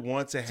that you would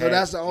want to have. So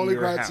that's the only in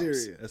your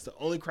criteria. House. That's the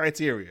only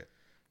criteria.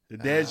 The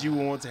dads you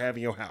would want to have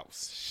in your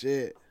house.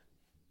 Shit.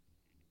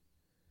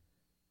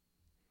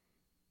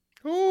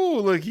 Ooh,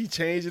 look, he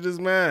changing his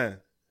mind.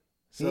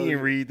 So he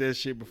didn't read that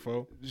shit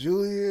before.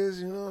 Julius,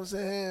 you know what I'm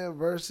saying,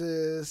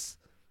 versus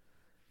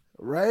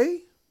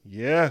Ray?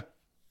 Yeah.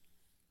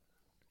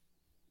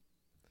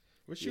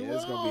 What you want?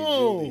 It's gonna be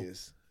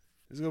Julius.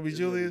 It's gonna be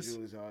Julius?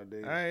 Julius all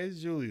day. All right,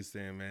 it's Julius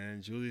then,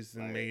 man. Julius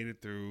done made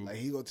it through. Like,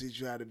 he gonna teach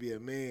you how to be a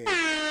man.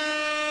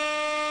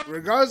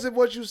 Regardless of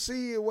what you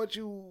see and what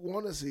you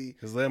want to see.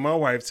 Because let my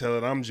wife tell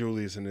it I'm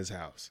Julius in this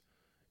house.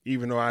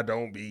 Even though I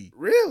don't be.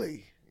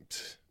 Really?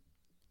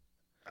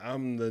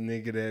 I'm the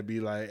nigga that be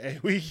like, hey,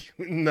 we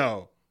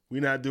not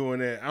doing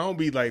that. I don't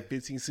be like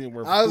 15 cents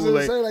worth I of was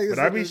gonna Kool-Aid, say, like, but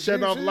I be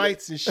shutting off shit.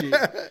 lights and shit.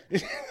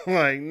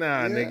 Like,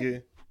 nah,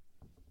 nigga.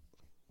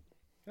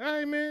 All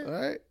right, man. All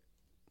right.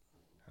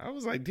 I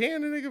was like,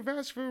 damn, the nigga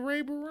vouched for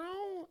Ray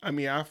Barone. I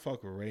mean, I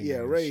fuck with Ray. Yeah,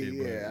 and Ray. shit,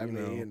 Yeah, but, I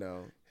mean, you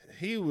know.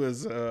 He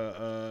was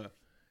a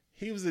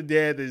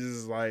dad that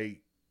is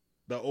like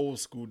the old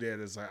school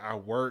dad that's like, I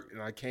worked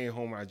and I came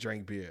home and I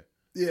drank beer.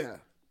 Yeah.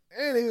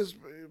 And he was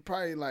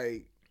probably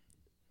like,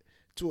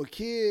 to a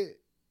kid,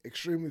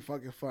 extremely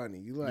fucking funny.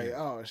 You like,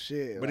 oh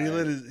shit. But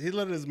like, he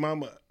let his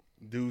mama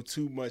do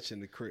too much in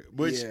the crib,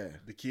 which Yeah.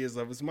 the kids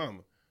love his mama.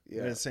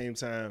 Yeah. But at the same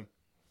time,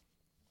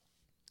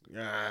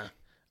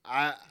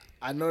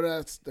 I know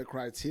that's the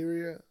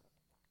criteria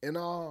and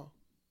all.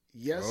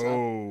 Yes,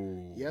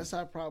 yes,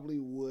 I probably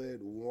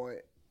would want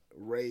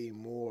Ray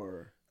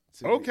more.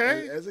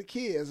 Okay. As a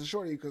kid, as a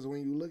shorty, because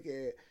when you look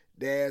at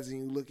dads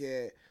and you look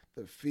at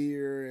the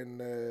fear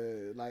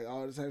and like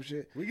all this type of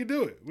shit, we can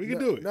do it. We can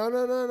do it.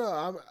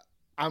 No.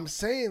 I'm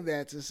saying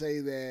that to say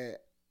that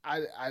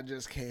I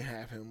just can't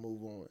have him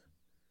move on.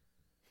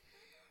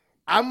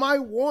 I might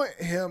want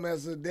him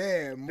as a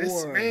dad more.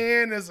 This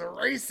man is a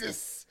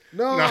racist.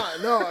 No.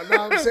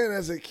 I'm saying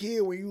as a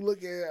kid, when you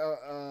look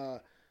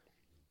at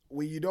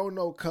when you don't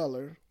know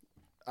color,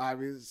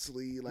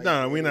 obviously, like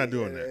no, we're not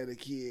doing that. As a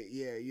kid,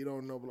 yeah, you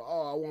don't know. Like,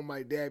 oh, I want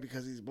my dad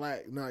because he's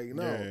black. No, you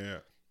know. Yeah.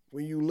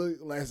 When you look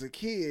like, as a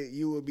kid,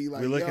 you would be like,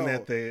 we're looking yo,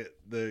 at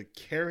the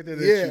character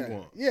that you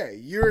want. Yeah,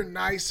 you're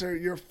nicer,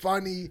 you're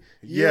funny.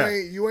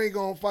 You ain't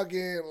gonna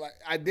fucking like.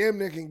 I damn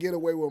near can get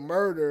away with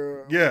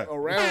murder.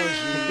 Around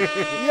you.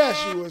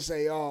 Yes, you would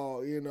say,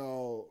 oh, you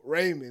know,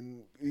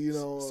 Raymond. You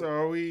know. So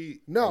are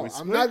we? No, are we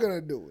I'm not gonna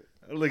do it.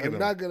 I'm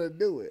not gonna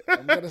do it.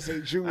 I'm gonna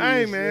say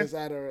Julius just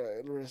out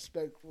of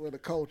respect for the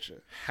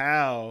culture.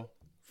 Hal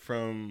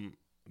from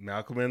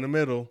Malcolm in the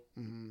Middle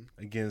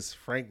against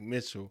Frank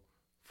Mitchell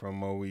from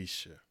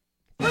Moesha.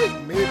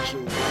 Frank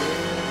Mitchell, man.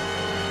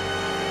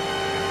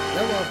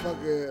 That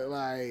motherfucker,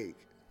 like,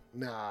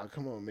 nah,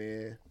 come on,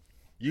 man.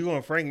 You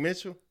going Frank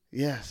Mitchell?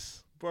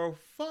 Yes. Bro,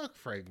 fuck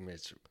Frank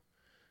Mitchell.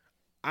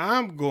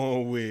 I'm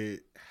going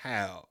with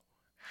Hal.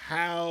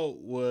 Hal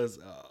was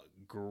a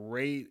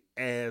great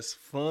ass,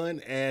 fun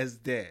as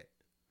that.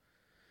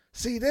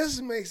 See, this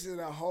makes it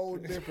a whole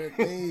different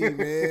thing,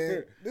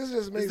 man. This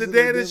just makes It's the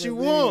it dad a that you different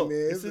want. thing,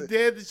 man. It's the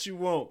dad that you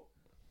want.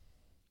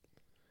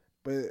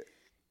 But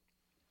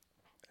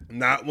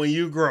not when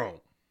you grown.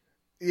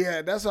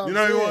 yeah, that's what I'm You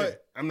know saying.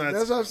 what? I'm not.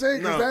 That's what I'm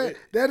saying. Cause No,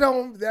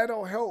 that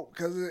don't help.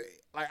 Cause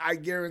like I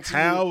guarantee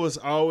Hal you, was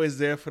always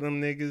there for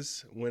them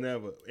niggas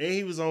whenever, and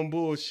he was on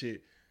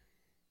bullshit.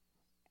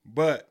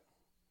 But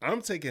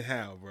I'm taking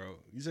Hal, bro.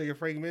 You taking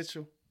Frank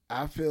Mitchell?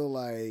 I feel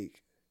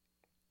like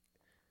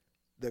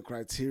the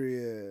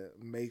criteria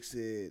makes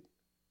it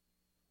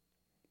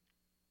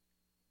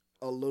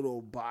a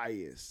little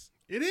biased.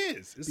 It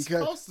is. It's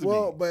Because supposed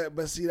to be.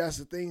 but see, that's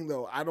the thing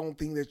though. I don't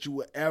think that you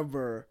would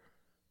ever,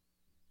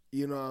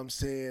 you know what I'm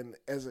saying,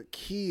 as a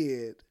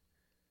kid,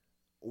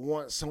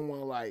 want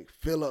someone like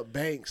Philip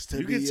Banks to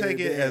You be can take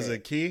your it dad. as a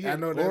kid I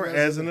know that or that's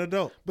as an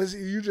adult. But see,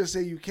 you just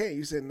say you can't.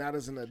 You said not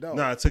as an adult.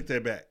 No, I took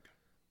that back.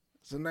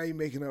 So now you're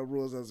making up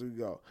rules as we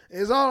go.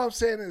 It's all I'm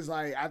saying is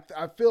like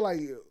I feel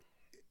like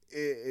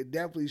it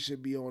definitely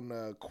should be on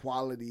the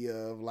quality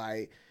of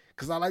like,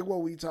 because I like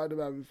what we talked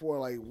about before,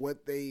 like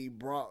what they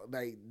brought,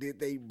 like did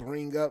they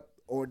bring up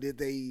or did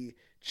they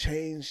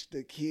change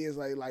the kids?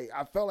 Like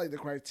I felt like the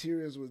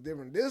criteria was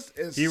different. This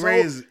is He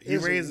raised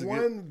a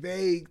one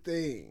vague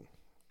thing.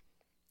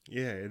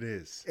 Yeah, it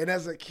is. And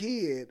as a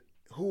kid,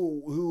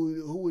 who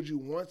would you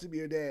want to be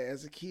your dad?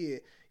 As a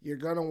kid, you're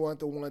gonna want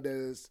the one that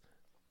is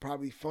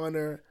probably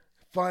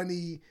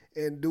funny,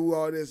 and do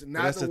all this.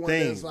 Not that's the the one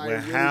thing. that's like With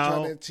really Hal-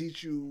 trying to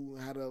teach you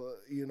how to,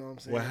 you know what I'm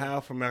saying? Well,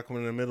 Hal from Malcolm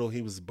in the Middle,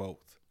 he was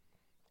both.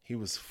 He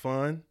was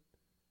fun,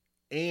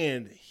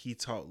 and he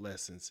taught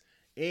lessons,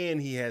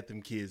 and he had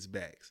them kids'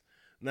 backs.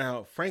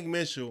 Now, Frank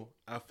Mitchell,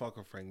 I fuck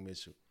with Frank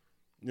Mitchell.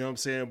 You know what I'm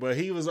saying? But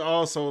he was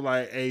also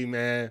like, hey,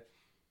 man,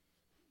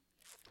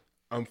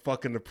 I'm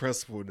fucking the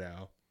principal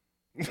now.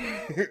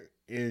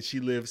 And she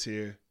lives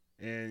here.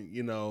 And,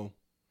 you know,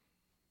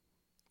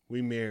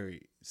 we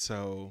married.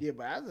 So Yeah,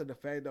 but after the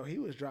fact though, he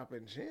was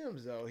dropping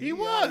gems though. he also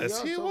was.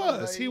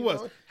 like, He you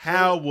was. know,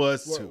 Hal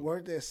was too.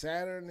 Worked at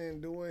Saturn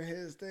and doing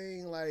his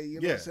thing, like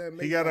you know Yeah, what I'm saying. he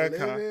Making got a a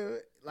car. living.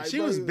 Like, She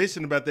bro, was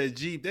bitching about that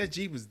Jeep. That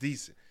Jeep was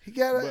decent. He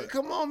got a but-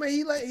 come on, man.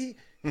 He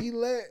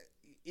let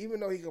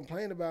even though he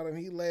complained about him,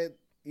 he let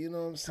you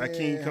know what I'm saying.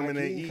 Hakeem come in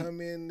there and eat.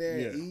 come in there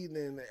Yeah. eating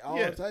and all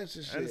Yeah, types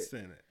of shit. I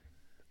understand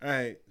that. All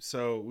right,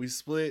 so we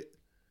split.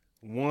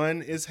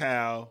 One is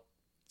Hal.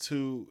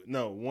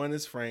 One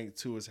is Frank.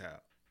 Two is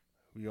Hal.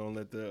 We gonna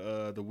let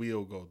the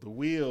wheel go. The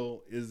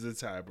wheel is the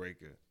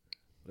tiebreaker.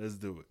 Let's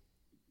do it.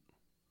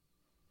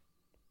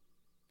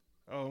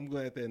 Oh, I'm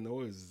glad that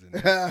noise is in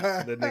there.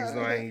 That niggas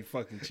know I ain't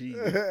fucking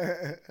cheating.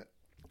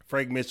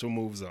 Frank Mitchell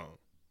moves on.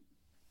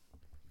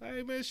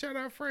 Hey man, shout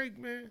out Frank,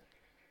 man.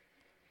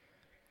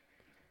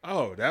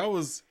 Oh, that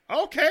was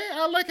okay.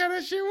 I like how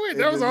that shit went.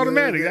 That was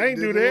automatic. I ain't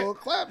do The that. little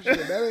clap shit.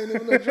 That ain't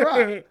even a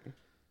drop.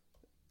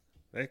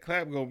 That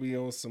clap gonna be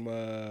on some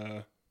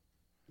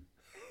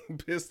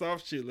pissed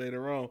off shit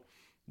later on.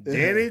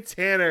 Danny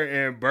Tanner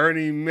and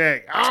Bernie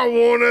Mac. I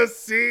wanna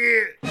see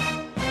it.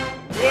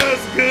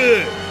 What's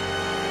good?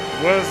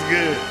 What's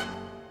good?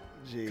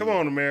 Gee. Come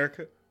on,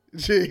 America.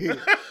 Gee.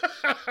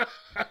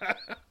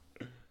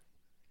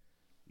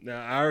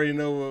 Now I already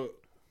know what.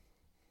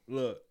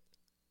 Look,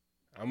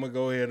 I'm gonna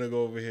go ahead and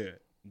go over here.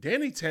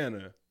 Danny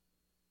Tanner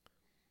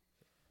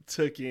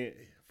took in.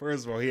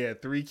 First of all, he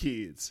had 3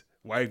 kids.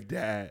 Wife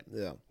died.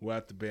 Yeah.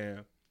 Without the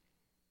band.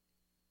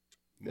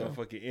 Yeah.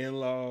 Motherfucking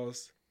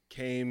in-laws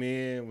came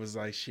in, was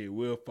like, shit,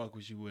 we'll fuck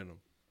with you with them.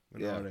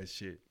 And all that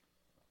shit.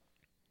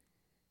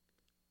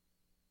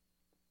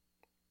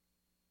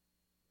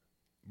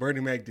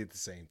 Bernie Mac did the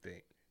same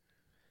thing.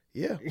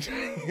 Yeah.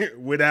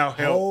 Without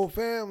help. Whole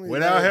family.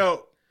 Without like-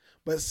 help.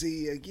 But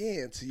see,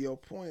 again, to your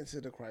point,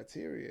 to the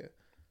criteria,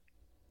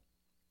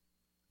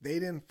 they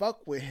didn't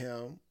fuck with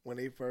him when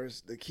they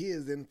first. The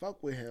kids didn't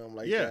fuck with him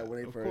like Yeah, that when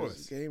they of first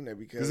course. came there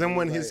because Because them it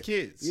was wasn't his like-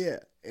 kids. Yeah,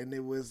 and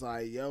it was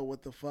like, yo,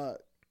 what the fuck?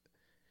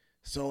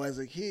 So as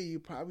a kid, you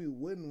probably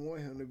wouldn't want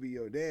him to be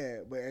your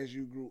dad, but as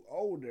you grew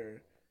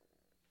older,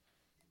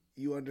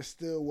 you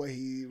understood what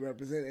he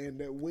represented, and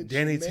that which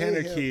Danny made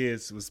Tanner him,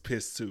 kids was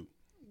pissed too.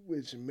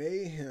 which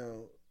made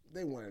him.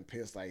 They weren't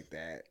pissed like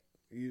that.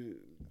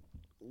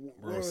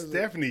 Bro,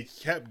 Stephanie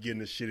kept getting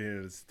the shit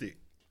in the stick.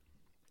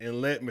 And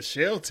let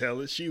Michelle tell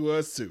it, she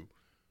was too.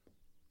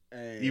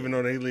 Even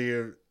though they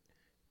live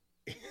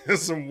in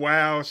some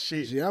wild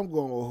shit. Gee, I'm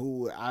going with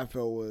who I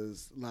felt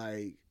was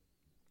like,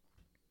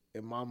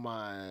 in my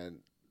mind,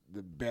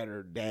 the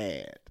better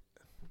dad.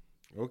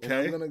 And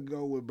Okay. I'm gonna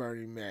go with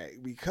Bernie Mac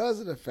because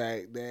of the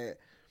fact that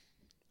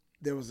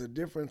there was a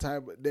different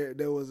type.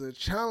 There was a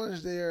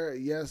challenge there.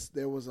 Yes,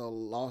 there was a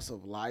loss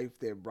of life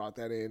that brought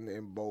that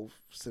in both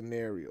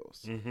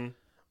scenarios. Mm-hmm.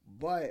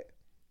 But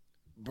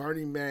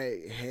Bernie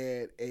Mac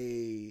had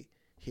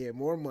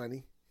more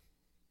money.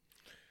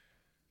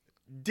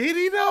 Did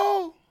he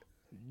though?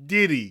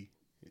 Did he?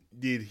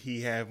 Did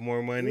he have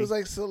more money? It was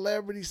like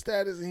celebrity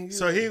status, and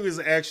So he was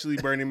actually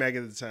Bernie Mac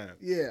at the time.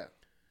 yeah.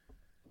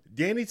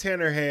 Danny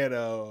Tanner had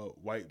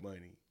white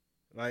money.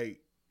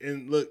 Like,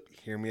 and look,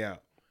 hear me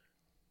out.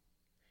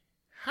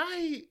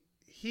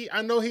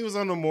 I know he was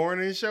on the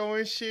morning show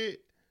and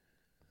shit,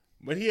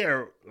 but he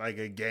had like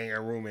a gang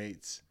of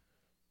roommates.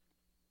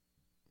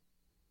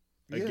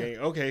 Gang.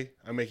 Okay,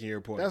 I'm making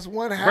your point. That's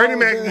one house. Bernie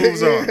Mac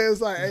moves on. It's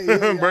like, hey,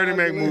 yeah, Bernie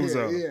Mac moves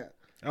on. Yeah.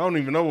 I don't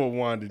even know what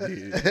Wanda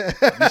did.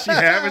 Did she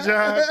have a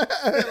job?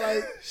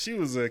 Like, she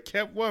was a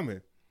kept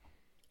woman.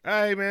 All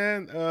right,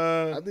 man.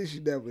 I think she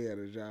definitely had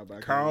a job.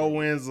 Carl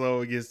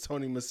Winslow against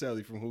Tony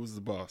Maselli from Who's the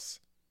Boss?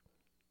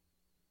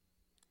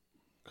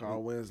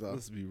 Carl Winslow.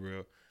 Let's be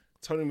real.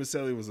 Tony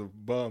Maselli was a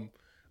bum.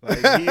 Like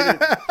he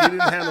didn't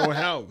have no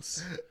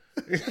house.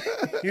 He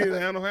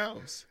didn't have no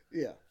house.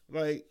 Yeah.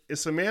 Like,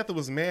 Samantha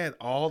was mad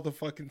all the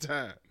fucking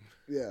time.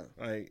 Yeah.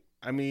 Like,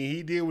 I mean,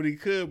 he did what he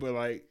could, but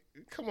like,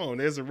 come on,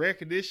 there's a rare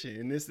condition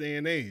in this day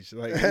and age.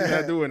 Like, he's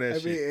not doing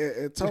that shit.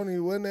 Mean, and Tony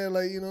wasn't there,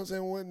 like, you know what I'm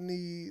saying? Wasn't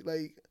he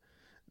like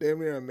damn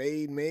near a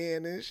made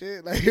man and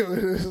shit? Like, it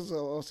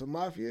was some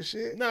mafia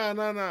shit.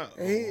 No.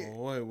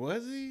 Wait,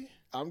 was he?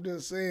 I'm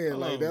just saying,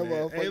 Hold like on, that man.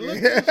 motherfucker. Hey,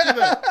 look that shit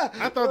up.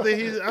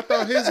 I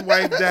thought his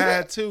wife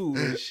died too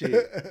and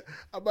shit.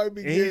 I might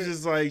be. And he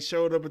just like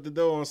showed up at the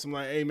door on some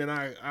like, hey man,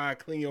 I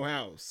clean your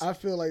house. I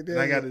feel like that.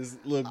 I got this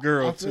little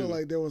girl too. I feel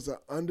like there was an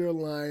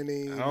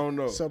underlining. I don't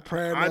know.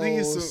 Sopranos. I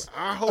think it's.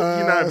 I hope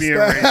you're not being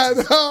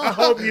racist. I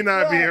hope you're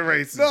not being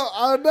racist. No,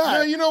 I'm not.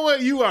 No, you know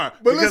what? You are.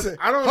 But because listen,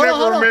 I don't hold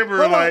ever on,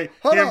 remember like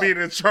hold him on. being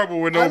in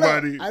trouble with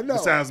nobody I know.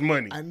 besides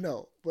money. I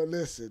know, but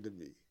listen to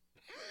me.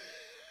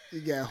 You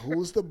got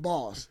Who's the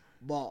Boss?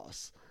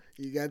 Boss.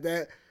 You got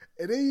that,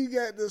 and then you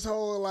got this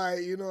whole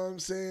like, you know what I'm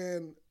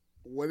saying?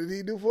 What did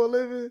he do for a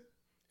living?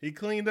 He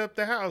cleaned up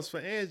the house for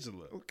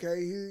Angela. Okay,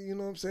 you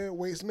know what I'm saying?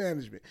 Waste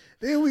management.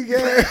 Then we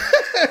got,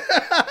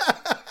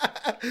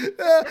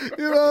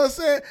 you know what I'm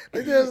saying?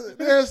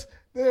 There's,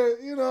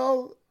 you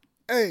know,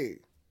 hey.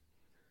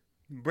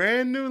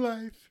 Brand new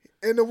life.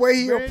 And the way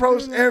he Brand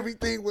approached new life.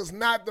 everything was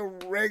not the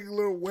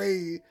regular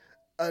way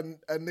a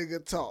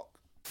nigga talk.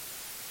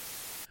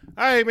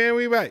 All right, man,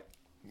 we back.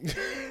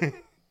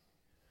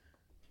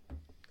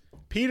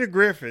 Peter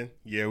Griffin,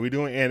 yeah, we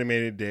doing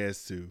animated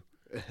dads too,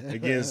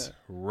 against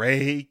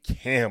Ray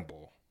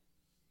Campbell.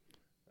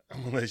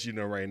 I'm gonna let you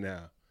know right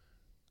now,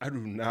 I do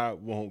not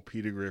want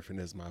Peter Griffin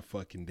as my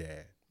fucking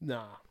dad.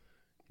 Nah.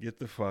 Get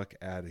the fuck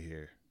out of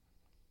here.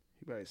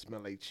 He probably smell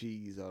like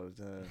cheese all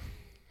the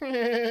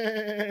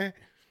time.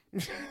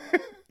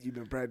 You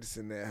been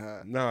practicing that,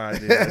 huh? No, I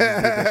didn't. I just did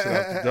that shit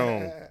off the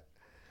dome.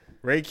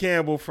 Ray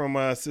Campbell from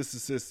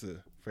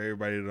Sister, for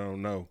everybody that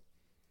don't know.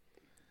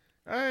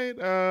 All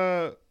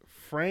right,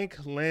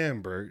 Frank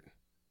Lambert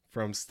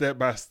from Step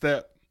by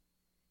Step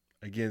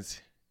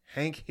against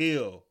Hank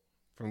Hill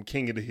from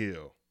King of the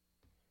Hill.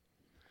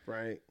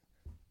 Right.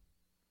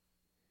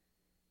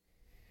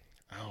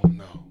 I don't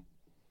know.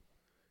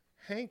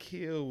 Hank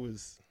Hill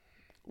was...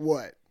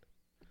 What?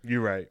 You're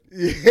right.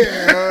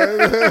 Yeah.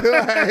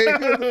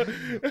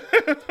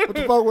 What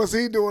the fuck was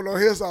he doing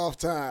on his off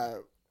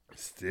time?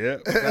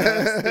 Step by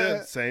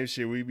step. Same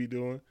shit we be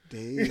doing.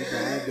 Day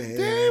by day.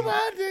 Day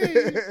by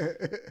day.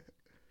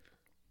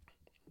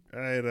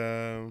 All right,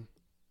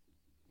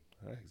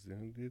 I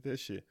accidentally did that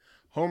shit.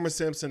 Homer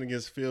Simpson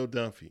against Phil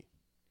Dunphy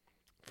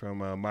from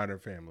Modern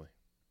Family.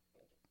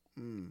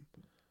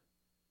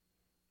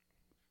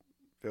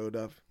 Phil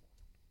Duff.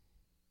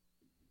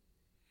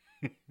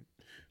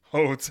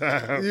 Whole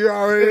time. You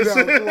already know.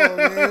 Come on,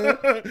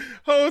 man.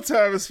 Whole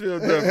time is Phil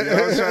Dunphy.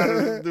 I was trying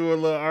to do a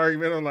little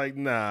argument. I'm like,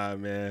 nah,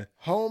 man.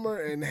 Homer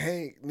and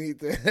Hank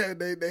need to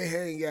they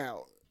hang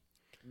out.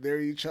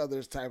 They're each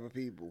other's type of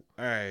people.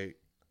 All right.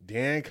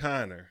 Dan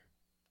Connor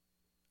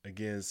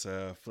against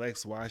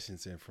Flex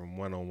Washington from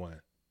 101.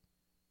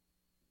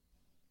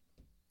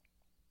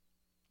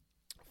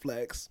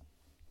 Flex.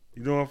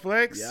 You doing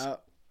Flex? Yeah.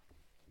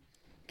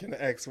 Can I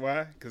ask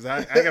why? Because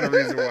I got a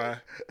reason why.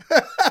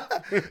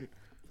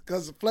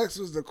 Because Flex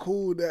was the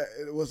cool dad.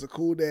 It was a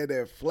cool dad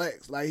that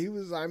Flex. Like he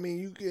was. I mean,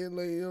 you can.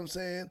 Like, you know what I'm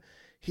saying?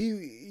 He,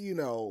 you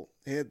know,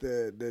 had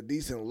the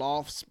decent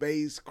loft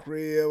space,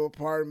 crib,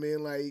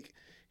 apartment. Like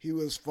he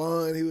was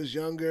fun. He was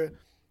younger.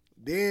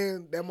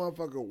 Then that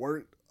motherfucker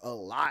worked a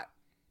lot.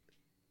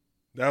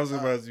 That was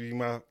about to be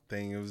my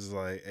thing. It was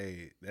like,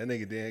 hey, that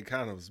nigga Dan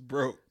Connor was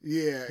broke.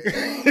 Yeah,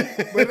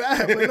 but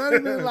not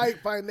even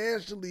like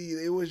financially.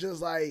 It was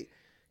just like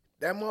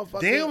that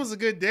motherfucker. Dan was a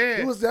good dad.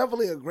 He was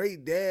definitely a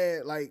great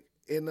dad, like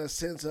in the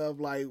sense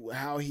of like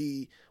how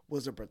he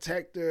was a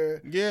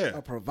protector,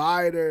 a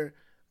provider.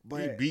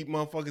 But he beat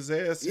motherfuckers'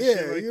 ass. And yeah,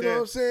 shit like you that. know what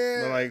I'm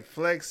saying. But like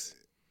Flex,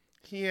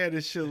 he had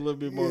this shit a little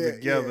bit more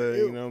together.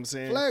 You know what I'm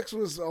saying? Flex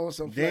was on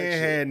some. Flex Dan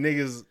shit. had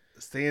niggas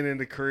staying in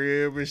the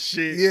crib and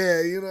shit.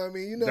 Yeah, you know what I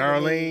mean. You know,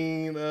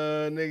 Darlene,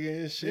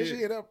 nigga and shit. Did she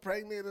get up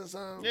pregnant or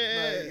something?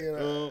 Yeah, like, you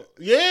know.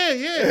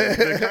 yeah.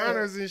 The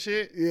Connors and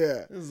shit.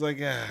 Yeah, it was like,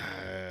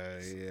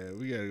 yeah,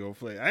 we gotta go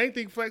Flex. I didn't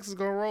think Flex was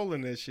gonna roll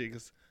in that shit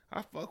because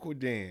I fuck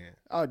with Dan.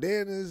 Oh,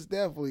 Dan is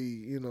definitely,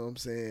 you know what I'm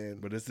saying.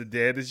 But it's the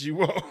dad that you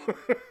want.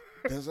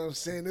 That's what I'm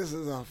saying. This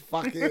is a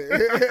fucking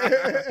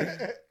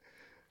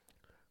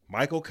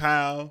Michael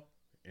Kyle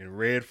and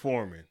Red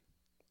Foreman.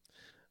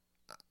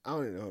 I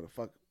don't even know who the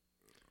fuck.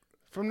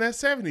 From that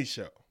 70s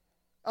show.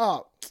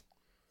 Oh,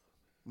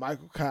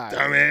 Michael Kyle.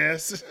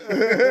 Dumbass.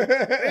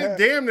 They're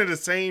damn near the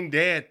same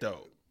dad,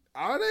 though.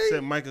 Are they?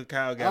 Except Michael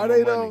Kyle got Are more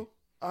they money. though?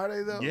 Are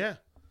they though? Yeah.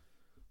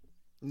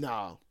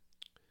 No.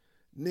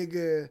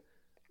 Nigga,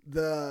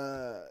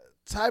 the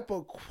type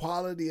of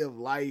quality of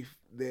life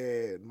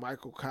that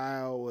Michael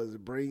Kyle was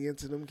bringing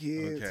to them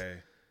kids. Okay.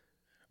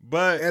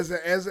 But As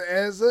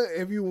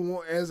a if you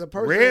want as a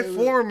person, Red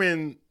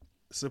Foreman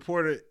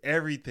supported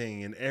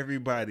everything and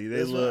everybody. They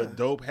That's little right.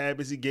 dope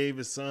habits. He gave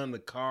his son the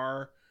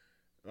car.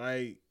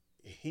 Like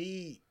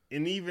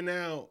and even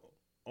now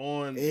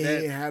on And he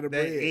that, ain't had a that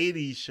bread.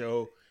 80s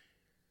show,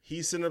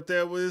 he's sitting up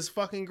there with his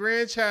fucking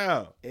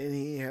grandchild. and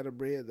he ain't had a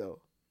bread though.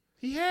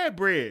 He had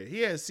bread.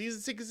 He had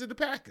season tickets to the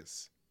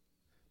Packers.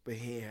 But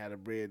he ain't had a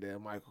bread that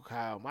Michael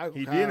Kyle. Michael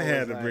He Kyle didn't have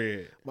was the like-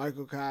 bread.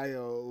 Michael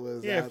Kyle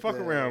was Yeah, out fuck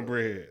there, around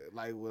bread.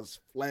 Like was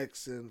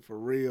flexing for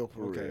real,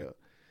 Okay. real.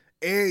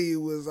 And he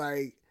was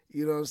like,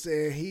 you know what I'm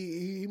saying?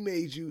 He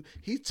made you,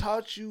 he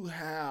taught you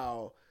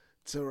how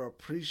to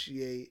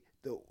appreciate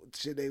the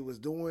shit they was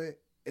doing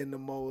in the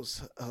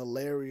most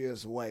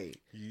hilarious way.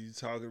 You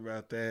talking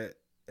about that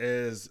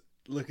as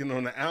looking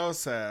on the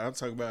outside. I'm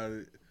talking about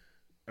it.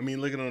 I mean,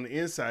 looking on the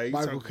inside. You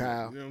Michael talking-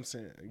 Kyle. You know what I'm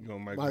saying? You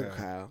going Michael Michael Kyle.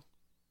 Kyle.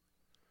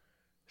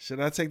 Should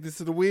I take this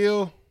to the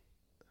wheel?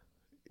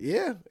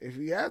 Yeah, if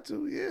you got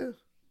to, yeah.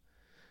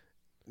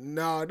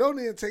 No, don't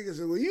even take it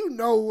to the wheel. You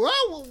know,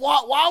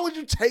 why would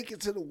you take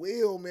it to the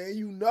wheel, man?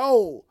 You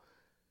know.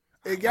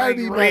 It gotta like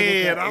be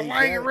red. Michael Kyle.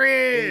 I like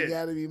red. It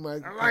gotta be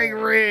Michael I like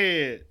Kyle.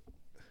 red.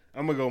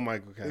 I'm gonna go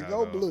Michael Kyle. It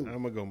go though. blue.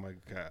 I'm gonna go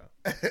Michael Kyle.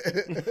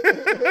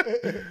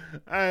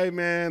 All right,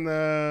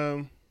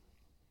 man.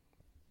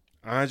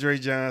 Andre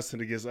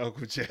Johnson against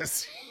Uncle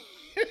Jesse.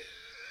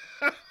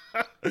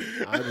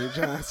 Andre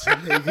Johnson,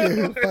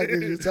 nigga. Fuck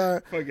is you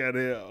talking? Fuck out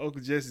of here. Uncle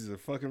Jesse's a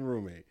fucking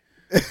roommate.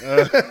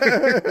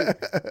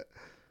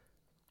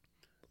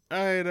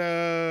 All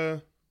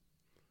right,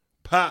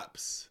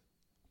 Pops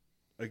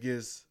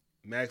against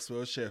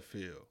Maxwell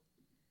Sheffield.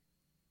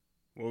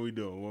 What we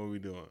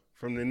doing?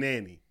 From the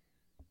nanny.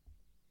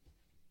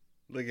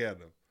 Look at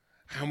him.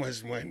 How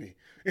much money?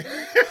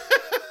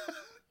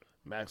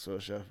 Maxwell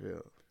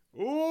Sheffield.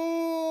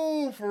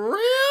 Ooh, for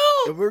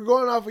real? If we're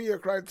going off of your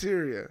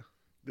criteria,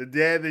 The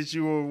dad that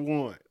you would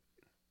want.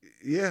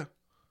 yeah.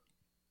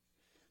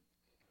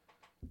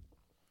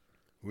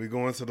 We're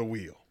going to the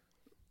wheel.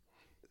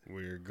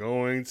 We're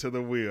going to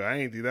the wheel. I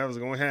didn't think that was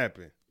going to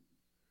happen.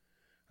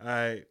 All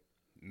right.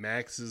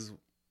 Max is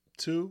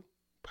 2.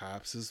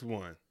 Pops is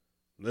 1.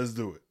 Let's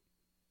do it.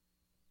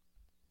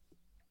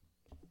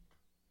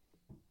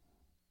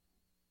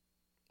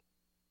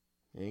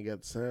 You ain't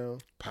got the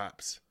sound.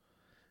 Pops.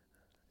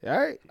 All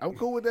right, I'm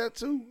cool with that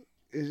too.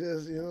 It's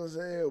just, you know what I'm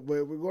saying?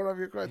 But we're going off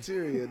your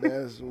criteria.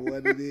 That's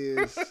what it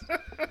is.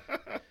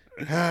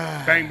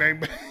 Bang, bang,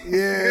 bang.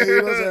 Yeah, you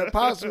know what I'm saying?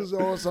 Pops was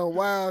on some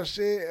wild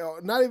shit.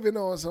 Not even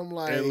on some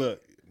like. Hey,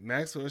 look.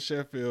 Maxwell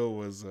Sheffield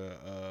was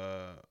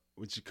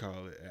what you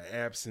call it? An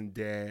absent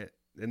dad.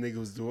 That nigga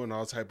was doing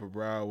all type of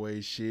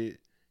Broadway shit.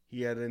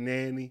 He had a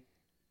nanny.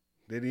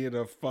 Then he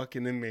ended up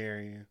fucking and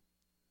marrying.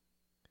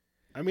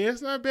 I mean,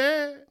 that's not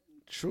bad.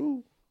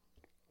 True.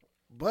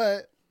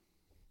 But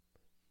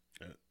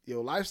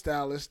your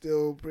lifestyle is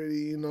still pretty,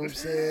 you know what I'm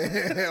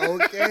saying?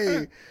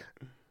 Okay.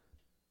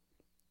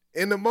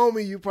 In the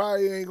moment, you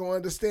probably ain't going to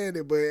understand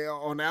it, but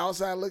on the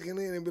outside looking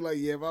in and be like,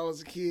 yeah, if I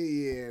was a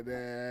kid,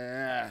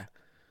 yeah.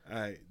 All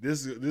right,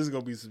 this is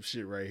gonna be some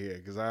shit right here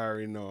because I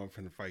already know I'm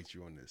finna fight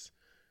you on this,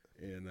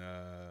 and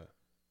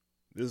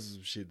this is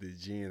some shit that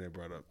Jen had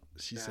brought up.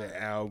 She said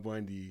Al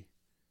Bundy,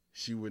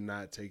 she would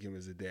not take him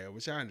as a dad,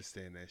 which I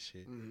understand that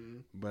shit. Mm-hmm.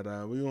 But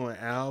we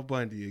want Al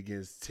Bundy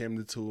against Tim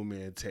the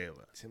Toolman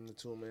Taylor. Tim the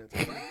Toolman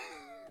Taylor.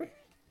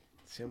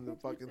 Tim the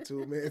fucking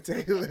Toolman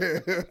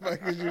Taylor. Fuck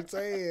is you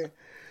saying?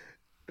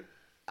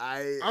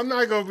 I'm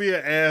not gonna be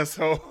an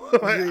asshole.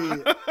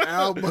 Gee,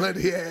 Al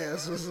Bundy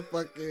ass was a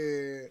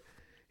fucking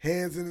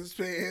hands in his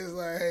pants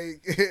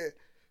like.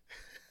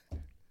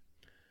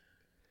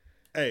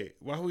 Hey,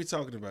 while we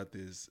talking about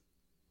this,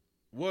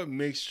 what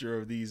mixture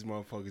of these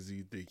motherfuckers do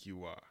you think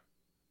you are?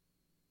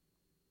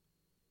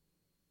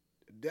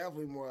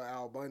 Definitely more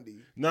Al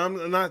Bundy. No,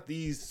 I'm not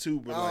these two,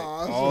 but like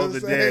I was all gonna the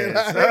say,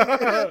 dads.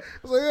 I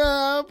was like,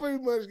 yeah, I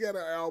pretty much got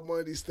an Al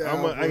Bundy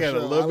style. I got a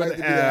for little sure. I bit like of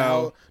to be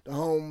Al. the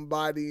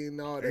homebody and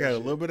all that. I got a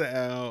shit. little bit of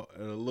Al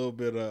and a little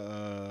bit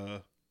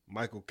of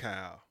Michael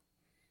Kyle.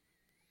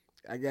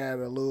 I got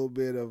a little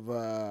bit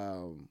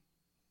of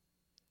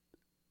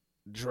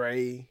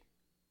Dre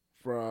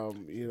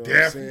from, you know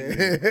Definitely. what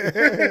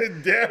I'm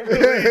saying?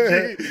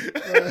 Definitely.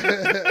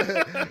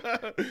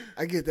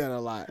 I get that a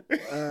lot.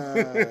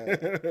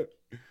 I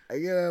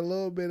get a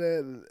little bit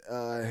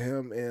of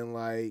him and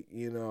like,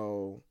 you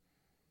know,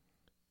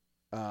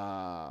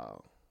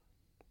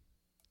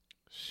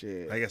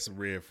 shit. I got some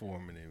Red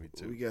Foreman in me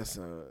too. We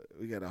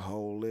got a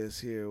whole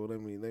list here. Well, let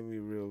me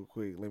real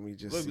quick. Let me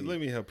just see. Let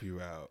me help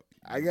you out.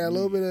 I got a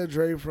little bit of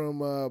Dre from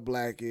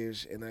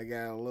Blackish, and I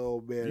got a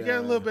little bit. You got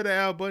a little bit of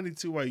Al Bundy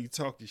too while you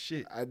talking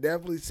shit. I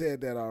definitely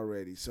said that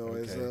already, so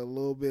it's a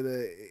little bit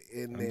of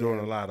in there. I'm doing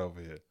a lot over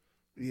here.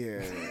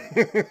 Yeah,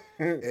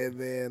 and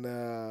then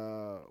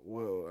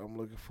well, I'm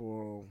looking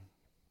for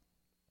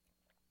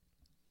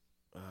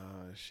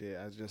shit.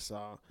 I just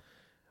saw,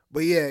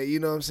 but yeah, you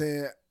know what I'm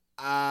saying.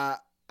 I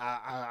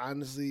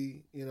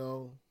honestly, you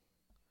know,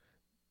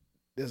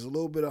 there's a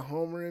little bit of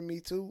Homer in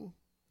me too.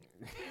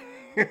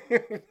 I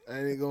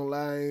ain't gonna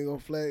lie, I ain't gonna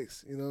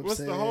flex. You know what I'm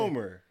saying? What's the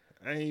Homer?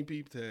 I ain't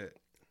peeped that.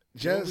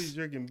 Nobody's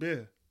drinking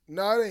beer.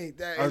 No, it ain't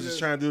that. I was just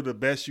trying to do the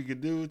best you could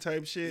do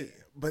type shit.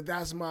 But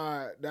that's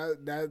my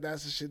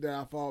that's the shit that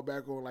I fall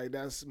back on. Like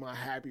that's my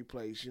happy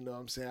place. You know what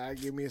I'm saying? I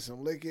give me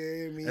some liquor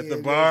in me at the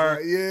bar.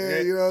 Like,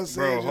 yeah, you know what I'm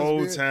saying? Bro,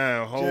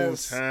 whole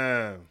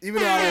time.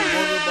 Even though I don't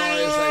go to the bar,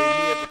 it's like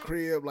me at the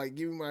crib. Like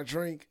give me my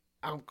drink.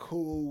 I'm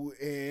cool,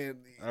 and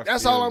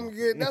that's all I'm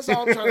getting. That's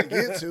all I'm trying to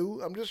get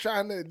to. I'm just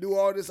trying to do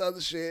all this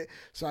other shit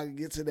so I can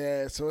get to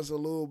that. So it's a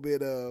little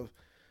bit of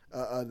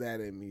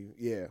that in me.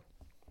 Yeah.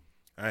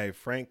 All right,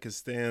 Frank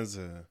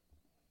Costanza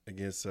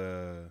against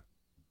damn,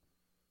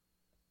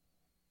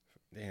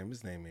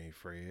 his name ain't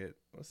Fred.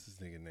 What's his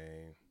nigga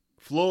name?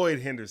 Floyd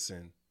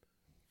Henderson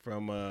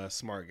from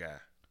Smart Guy.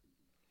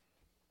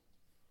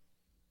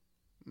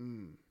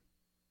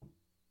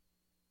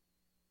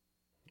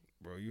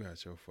 Bro, you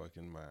out your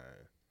fucking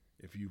mind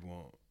if you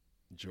want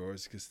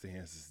George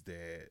Costanza's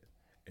dad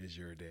as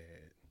your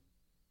dad.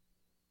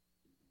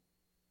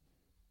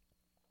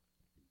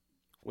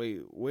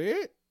 Wait,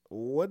 where?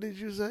 What did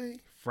you say?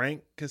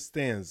 Frank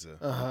Costanza.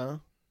 Uh-huh.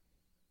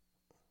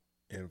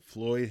 And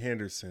Floyd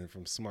Henderson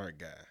from Smart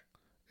Guy.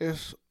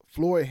 It's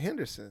Floyd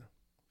Henderson.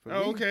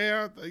 Oh,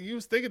 okay. You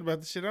was thinking about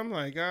the shit. I'm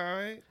like, all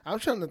right. I'm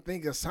trying to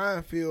think of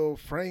Seinfeld,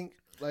 Frank.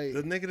 Like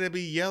the nigga that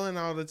be yelling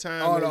all the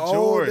time. Oh, the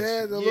George. old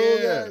dad, the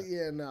little guy?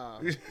 Yeah,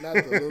 nah. Not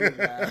the little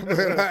guy. But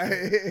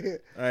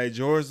like, all right,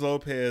 George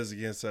Lopez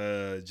against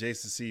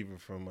Jason Seaver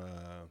from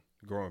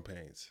Growing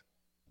Pains.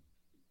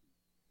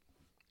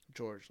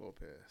 George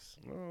Lopez.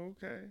 Oh,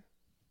 okay.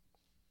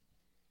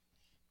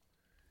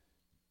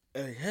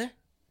 Okay.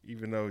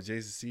 Even though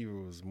Jason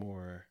Seaver was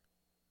more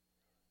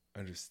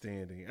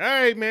understanding. All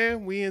right,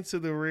 man. We into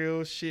the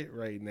real shit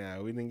right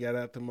now. We done got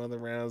out them other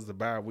rounds. The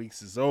bye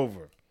weeks is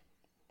over.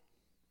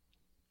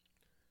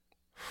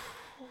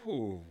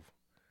 Ooh.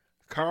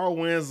 Carl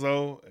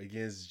Winslow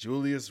against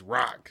Julius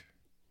Rock.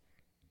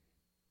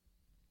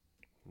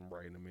 I'm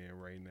writing him in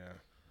right now.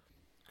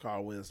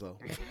 Carl Winslow.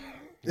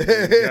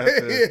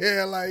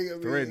 Yeah, like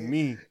threaten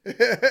me.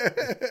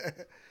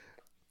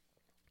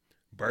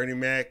 Bernie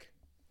Mac,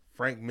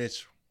 Frank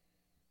Mitchell.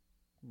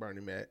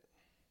 Bernie Mac.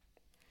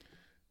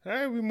 All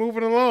right, we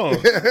moving along.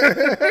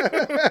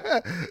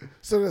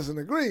 So there's an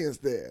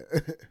agreement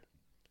there.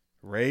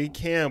 Ray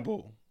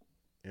Campbell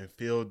and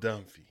Phil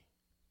Dunphy.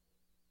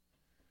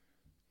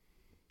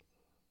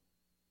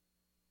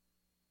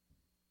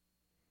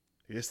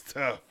 It's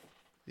tough.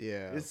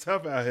 Yeah. It's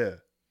tough out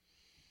here.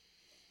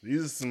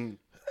 These are some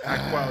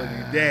high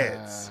quality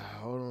dads.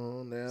 Hold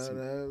on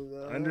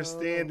now.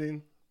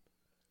 Understanding.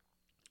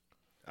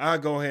 I'll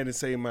go ahead and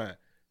say mine.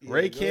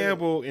 Ray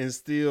Campbell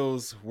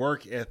instills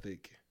work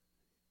ethic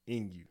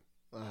in you.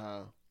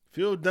 Uh-huh.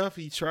 Phil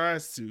Dunphy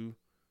tries to,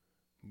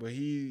 but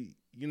he,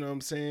 you know what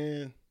I'm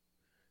saying?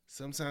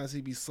 Sometimes he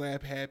be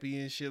slap happy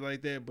and shit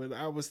like that, but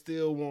I would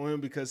still want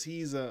him because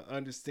he's a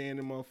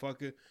understanding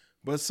motherfucker.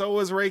 But so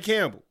is Ray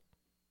Campbell.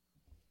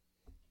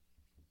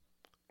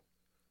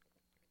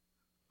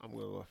 I'm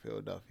going to go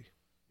Phil Dunphy.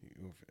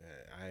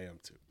 I am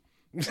too.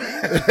 I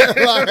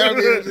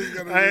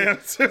am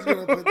too. Just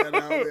gonna put that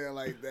out there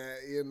like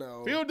that, you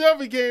know. Phil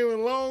Dunphy came a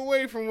long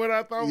way from what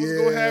I thought was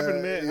going to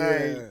happen, man. Yeah.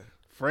 Right.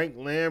 Frank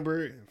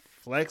Lambert and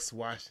Flex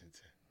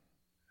Washington.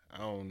 I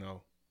don't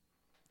know.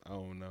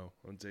 I'm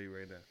going to tell you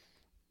right now.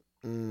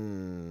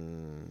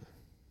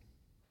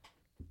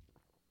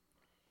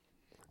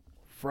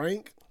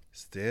 Frank?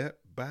 Step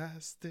by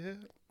step.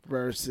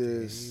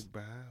 Versus. Day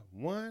by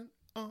one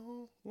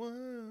on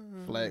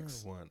one.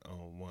 Flex.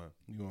 1-on-1.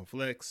 You want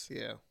Flex?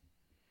 Yeah.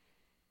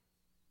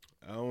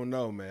 I don't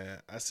know, man.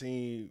 I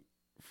seen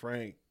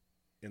Frank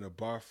in a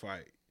bar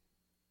fight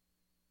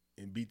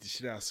and beat the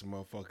shit out of some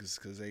motherfuckers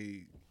because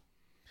they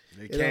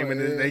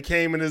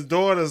came in his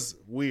daughter's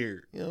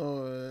weird. You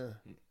know,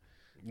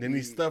 then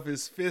he stuffed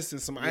his fist in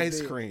some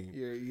ice cream.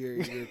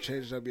 You're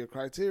changing up your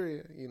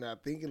criteria. You're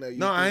not thinking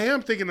of. I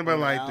am thinking about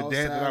like the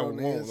dad that I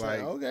would want.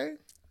 Like, okay.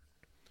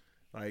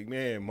 Like,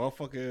 man,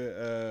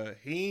 motherfucker,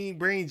 he ain't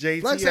bring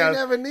JT Flex out. Ain't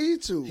never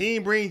need to. He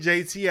ain't bring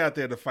JT out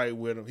there to fight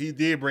with him. He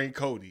did bring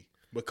Cody,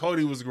 but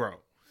Cody was grown.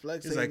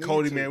 Flex He's like,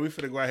 Cody, man, we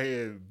finna go out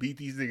here and beat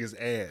these niggas'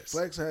 ass.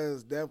 Flex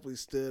has definitely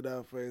stood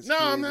up for his No,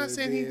 kids I'm not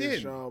saying he didn't.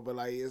 strong, but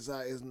like, it's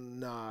like.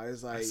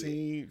 I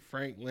seen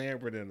Frank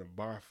Lambert in a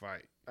bar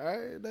fight. All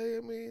right, I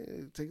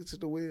mean, take it to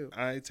the wheel.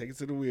 All right, take it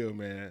to the wheel,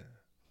 man.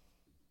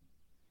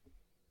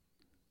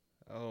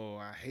 Oh,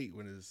 I hate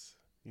when it's,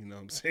 you know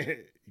what I'm saying?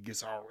 It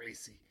gets all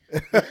racy.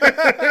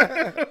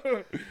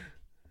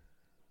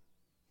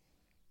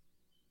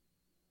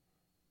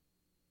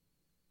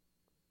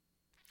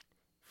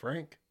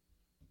 Frank.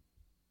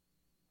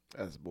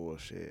 That's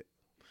bullshit.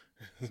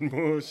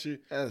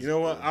 Bullshit. That's you know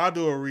what? bullshit. I'll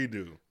do a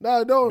redo.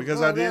 No, don't.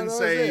 Because no, I didn't no,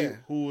 say no,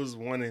 who was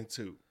 1 and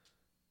 2.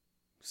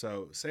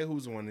 So say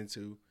who's 1 and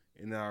 2,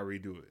 and then I'll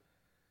redo it.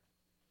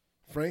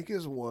 Frank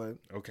is 1.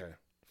 Okay.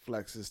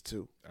 Flex is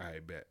 2. All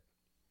right, bet.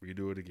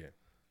 Redo it again.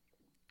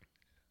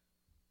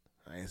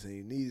 I ain't saying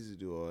you need to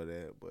do all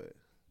that, but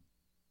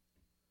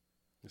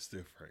It's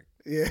still Frank.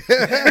 yeah.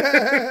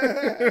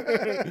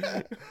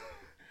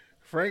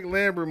 Frank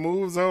Lambert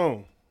moves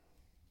on.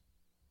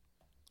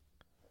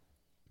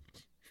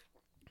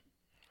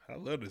 I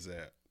love this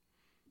app.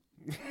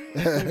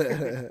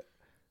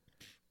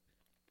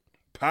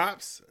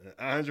 Pops and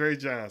Andre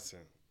Johnson.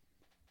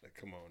 Like,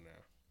 come on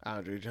now.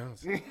 Andre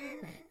Johnson.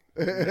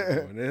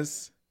 Doing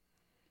this.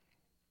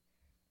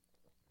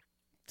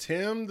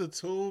 Tim the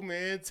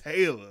Toolman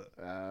Taylor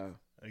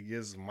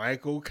against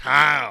Michael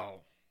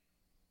Kyle.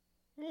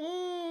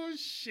 Oh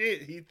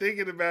shit. He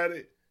thinking about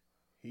it.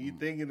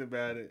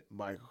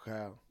 Michael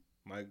Kyle.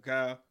 Michael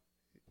Kyle.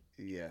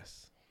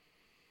 Yes.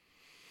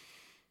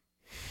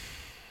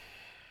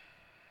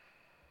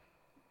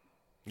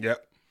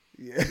 Yep.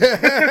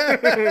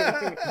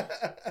 Yeah.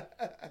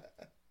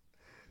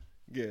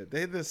 Yeah,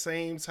 they the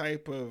same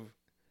type of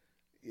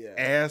Yeah.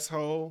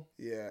 asshole.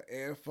 Yeah.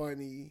 And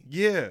funny.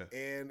 Yeah.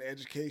 And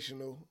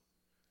educational.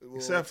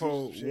 Except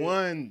for Teach some shit.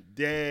 one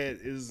dad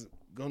is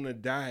gonna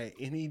die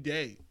any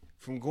day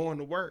from going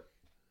to work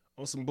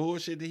on some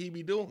bullshit that he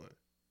be doing.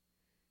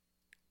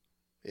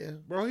 Yeah.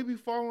 Bro, he be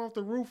falling off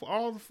the roof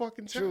all the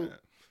fucking time. True.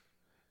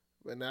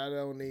 But now they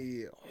don't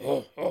need I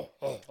love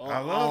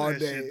all that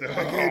day. shit though.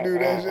 I can't do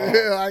that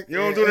shit. Like, You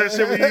don't do that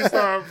shit when you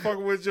start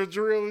fucking with your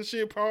drill and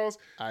shit, pause.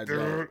 I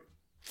don't.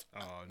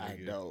 Oh, I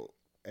nigga. don't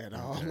at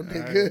all, All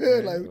nigga.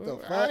 right, Like, man. what the All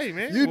fuck? right,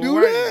 man. You Well, do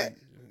why- that?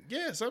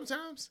 Yeah,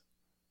 sometimes.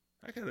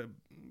 I gotta,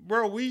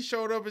 bro. We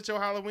showed up at your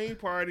Halloween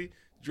party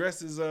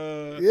dressed as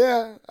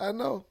Yeah, I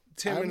know.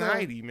 Tim I and know.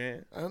 Heidi,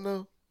 man. I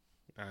know.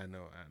 I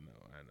know.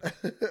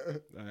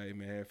 All right,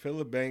 man.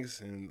 Phillip Banks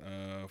and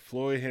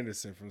Floyd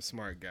Henderson from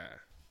Smart Guy.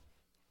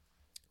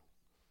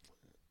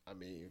 I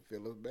mean,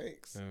 Phillip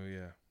Banks. Oh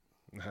yeah.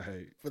 All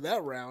right. For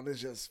that round,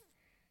 it's just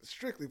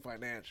strictly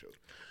financial.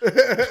 Damn.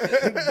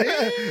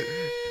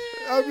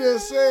 I'm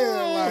just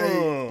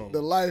saying, like,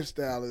 the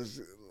lifestyle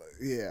is,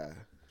 yeah.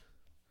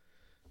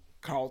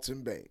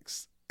 Carlton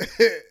Banks. All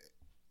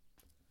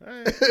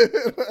right.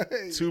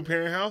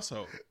 2-parent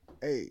household.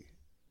 Hey.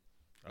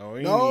 Oh,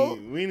 we No,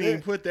 didn't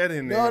even put that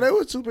in there. No, they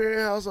were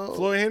 2-parent household.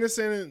 Floyd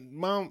Henderson and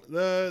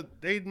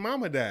they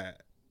mama died.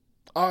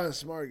 Oh, and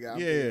Smart Guy.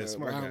 Yeah,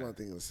 Smart I'm Guy. not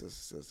thinking of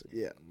sister.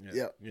 Yeah.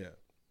 Yeah.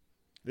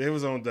 It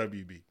was on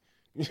WB.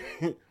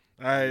 All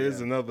right,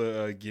 here's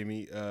another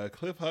gimme.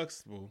 Cliff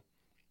Huxtable,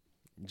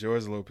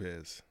 George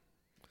Lopez.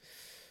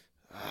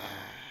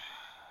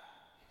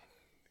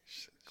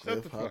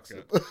 Shut the fuck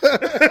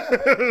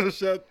up.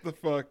 Shut the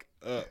fuck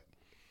up.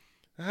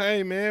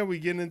 Hey man, we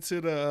getting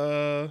into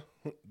the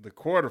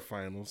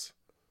quarterfinals.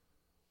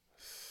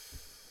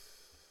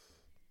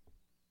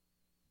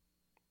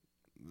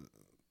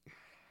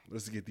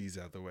 Let's get these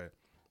out the way.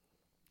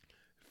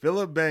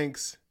 Phillip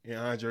Banks and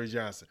Andre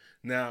Johnson.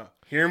 Now,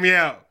 hear me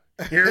out.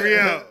 Hear me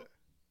out.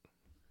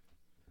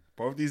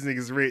 Both these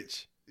niggas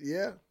rich.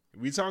 Yeah.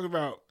 We talk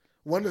about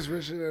One is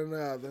richer than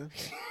the other.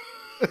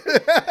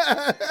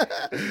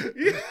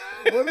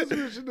 One is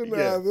richer than the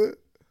Yeah. other.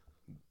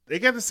 they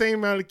got the same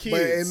amount of kids.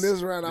 But in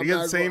this round, they I'm got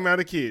not the same going-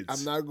 amount of kids.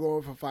 I'm not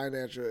going for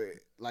financial.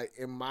 Like,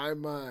 in my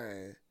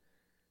mind,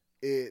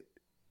 the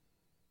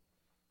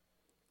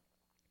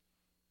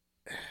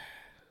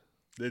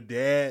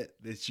dad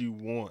that you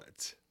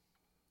want.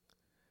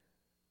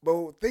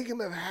 but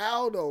thinking of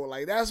how, though,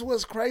 like, that's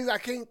what's crazy. I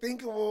can't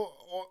think of, or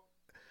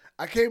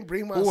I can't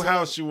bring myself. Who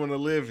house you want to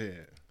live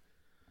in?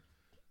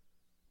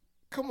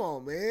 Come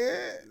on,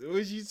 man.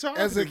 What you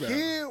talking As a about?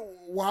 kid,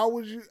 why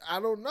would you? I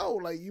don't know.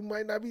 Like, you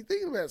might not be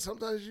thinking about it.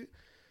 Sometimes you.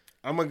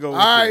 I'm gonna go. All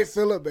With right, this.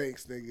 Phillip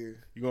Banks, nigga.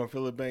 You going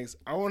Phillip Banks?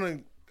 I wanna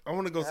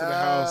go to the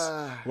house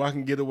where I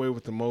can get away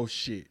with the most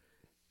shit.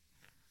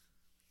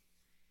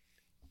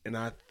 And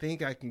I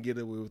think I can get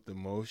away with the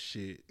most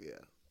shit Yeah,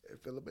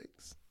 Phillip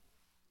Banks.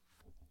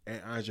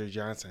 at Andre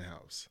Johnson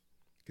house.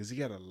 Because he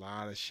got a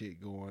lot of shit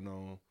going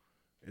on.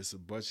 It's a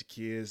bunch of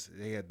kids.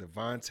 They had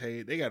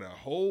Devontae. They got a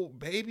whole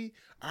baby.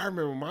 I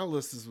remember when my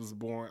little sister was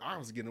born, I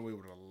was getting away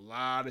with a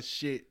lot of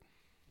shit.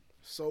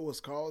 So was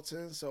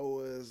Carlton. So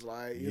was,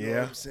 like, you know Yeah.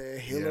 what I'm saying?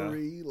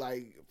 Hillary.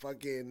 Like,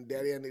 fucking,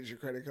 Daddy, I need your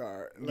credit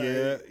card.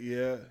 Like,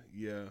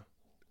 Yeah.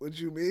 What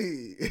you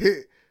mean?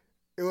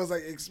 It was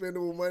like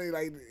expendable money.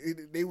 Like,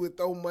 they would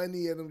throw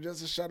money at them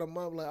just to shut them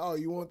up. Like, oh,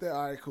 you want that?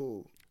 All right,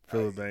 cool.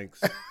 Phillip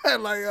Banks. Like,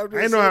 I'm I just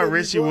didn't know how saying,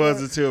 rich he if you was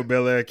wanna- until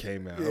Bel Air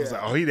came out. I was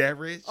Yeah. like, oh, he that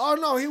rich? Oh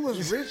no, he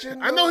was rich.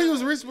 I know he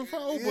was rich before,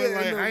 but like in the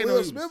I didn't know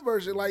Will he Smith was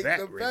version, like that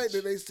the rich. fact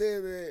that they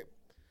said that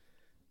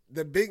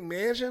the big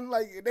mansion,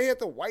 like they had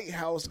the White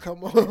House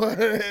come on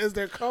as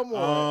their come on.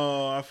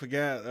 Oh, I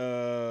forgot.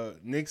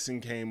 Nixon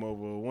came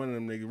over. One of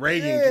them niggas.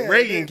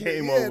 Reagan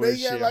came over and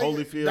shit. Like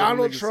Holyfield.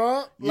 Donald niggas.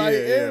 Trump. Like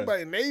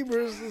everybody,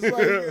 neighbors is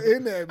like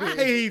in that bitch. I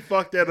hate he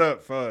fucked that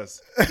up for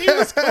us. He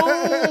was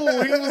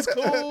cool. He was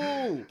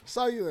cool.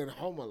 Saw you in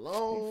Home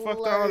Alone. He fucked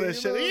like, all that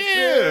shit up.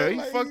 Yeah, Yeah, he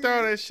like, fucked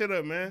all that shit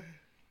up, man.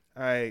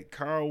 All right,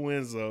 Carl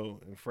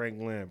Winslow and Frank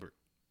Lambert.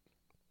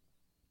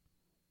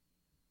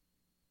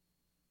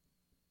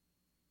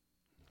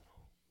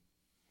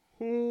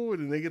 Ooh,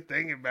 the nigga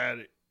thinking about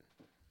it.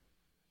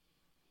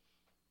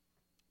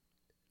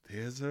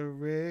 There's a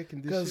rare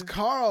condition. Because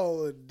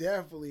Carl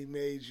definitely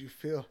made you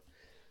feel.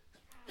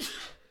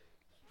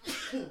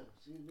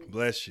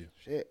 Bless you.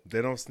 Shit.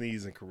 They don't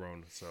sneeze in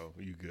Corona, so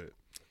you good.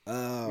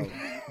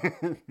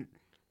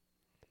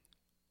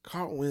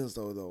 Carl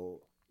Winslow,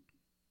 though,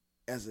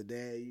 as a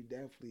dad, you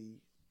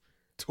definitely.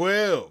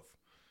 12.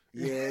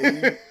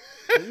 Yeah,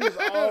 he was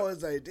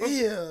always like,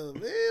 damn,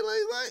 man,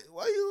 like,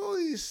 why you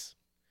always.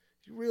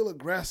 You real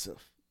aggressive.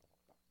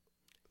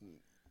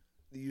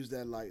 To use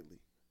that lightly.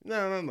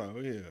 No,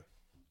 yeah.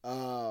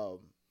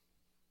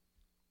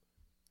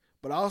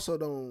 But I also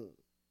don't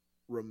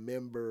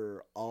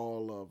remember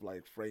all of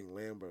like Frank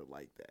Lambert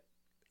like that.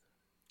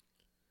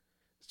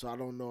 So I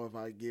don't know if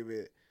I give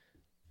it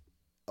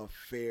a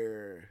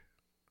fair.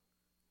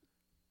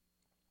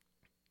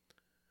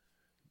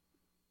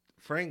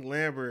 Frank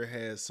Lambert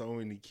had so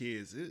many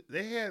kids.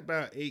 They had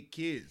about 8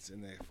 kids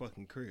in that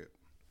fucking crib.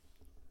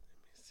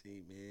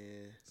 See,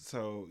 man.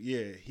 So,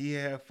 yeah, he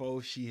had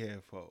 4, she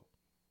had 4.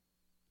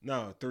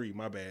 No, 3,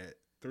 my bad.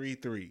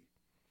 3.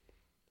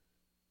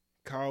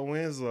 Carl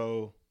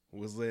Winslow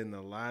was letting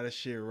a lot of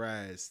shit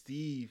ride.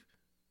 Steve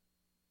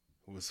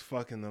was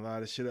fucking a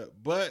lot of shit up.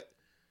 But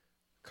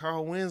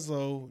Carl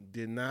Winslow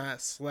did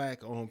not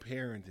slack on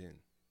parenting.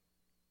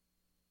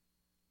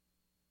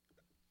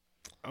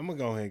 I'm going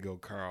to go ahead and go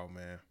Carl,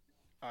 man.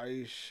 Are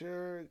you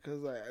sure? Because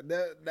like,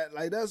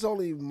 that's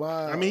only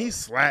my... I mean, he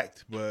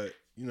slacked, but...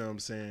 You know what I'm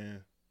saying?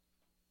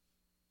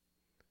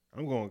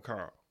 I'm going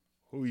Carl.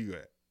 Who you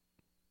at?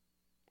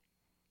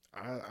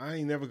 I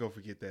ain't never gonna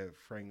forget that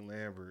Frank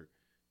Lambert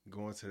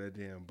going to that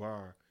damn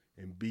bar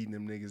and beating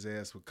them niggas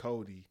ass with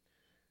Cody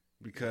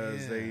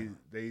because they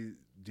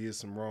did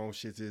some wrong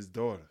shit to his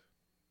daughter.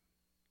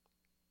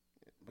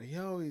 But he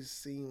always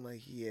seemed like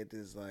he had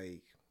this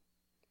like...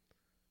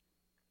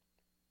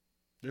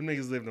 Them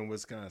niggas lived in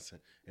Wisconsin,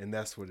 and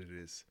that's what it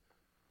is.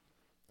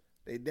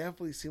 They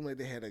definitely seemed like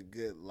they had a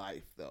good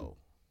life, though.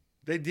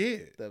 They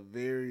did. The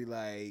very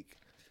like,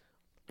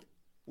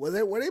 were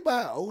they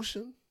by an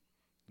ocean?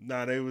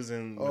 Nah, they was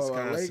in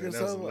Wisconsin. A lake or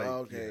that was a something? lake.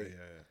 Okay.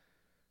 Yeah.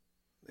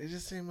 They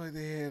just seemed like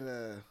they had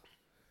a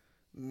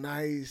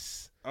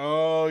nice.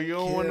 Oh, you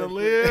don't want to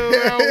live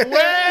out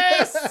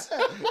west?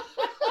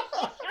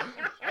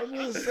 I'm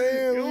just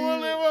saying. You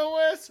want to live out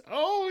west?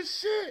 Oh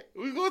shit!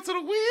 We going to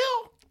the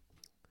wheel?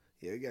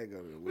 Yeah, we gotta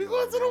go to the wheel. We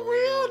going to the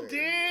wheel?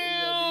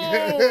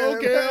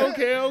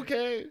 Damn.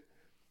 Okay.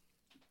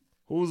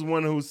 Who's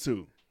 1 and who's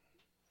 2?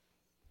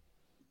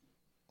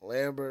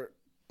 Lambert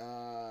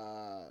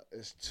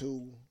is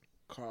 2.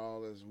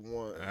 Carl is 1.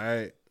 All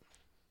right.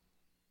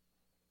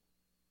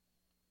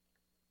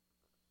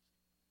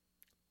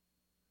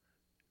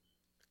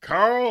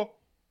 Carl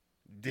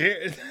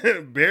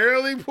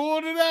barely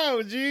pulled it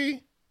out,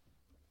 G.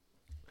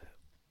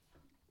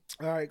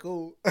 All right,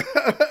 cool. I'm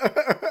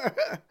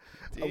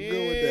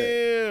good with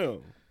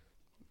that.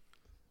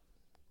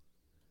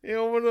 You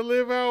don't want to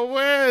live out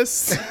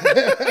west.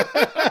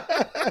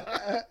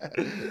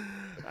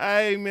 All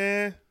right,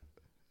 man.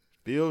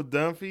 Phil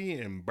Dunphy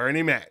and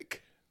Bernie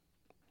Mac.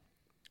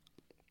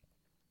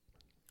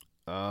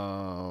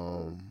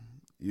 What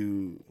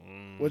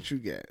you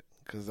got?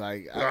 Because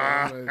I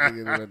don't know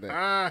anything about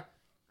that.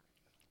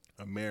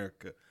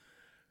 America.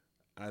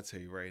 I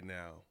tell you right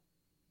now,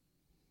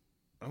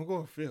 I'm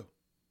going Phil.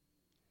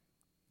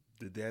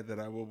 The dad that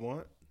I would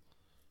want.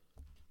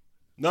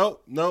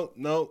 No.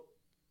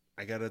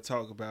 I gotta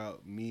talk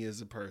about me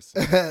as a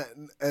person.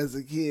 As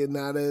a kid,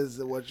 not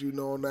as what you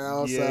know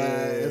now outside,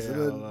 as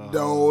an hold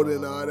adult on.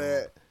 and all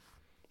that.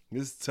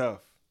 It's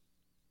tough.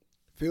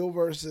 Phil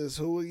versus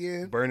who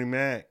again? Bernie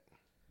Mac.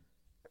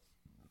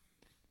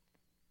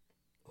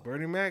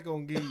 Bernie Mac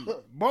gonna give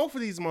you, both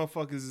of these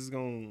motherfuckers is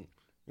gonna, you know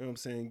what I'm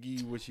saying,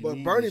 give you what you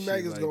need. But Bernie and Mac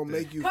shit is like gonna that.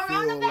 make you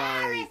feel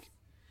like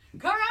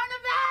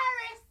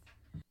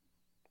Coronavirus!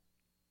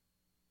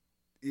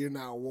 you're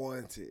not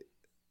wanted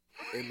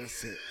in a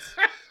sense.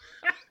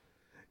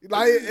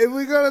 Like, if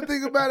we're gonna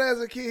think about it as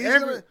a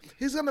kid,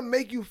 he's gonna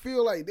make you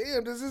feel like,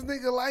 damn, does this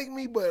nigga like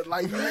me? But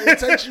like, it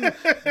takes you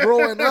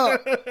growing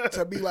up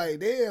to be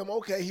like, damn,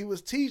 okay, he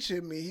was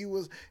teaching me.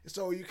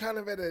 So you kind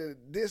of at a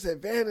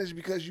disadvantage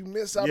because you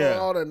miss out on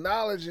all the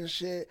knowledge and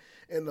shit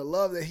and the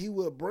love that he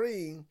would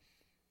bring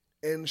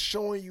and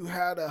showing you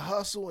how to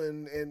hustle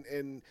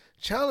and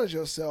challenge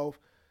yourself.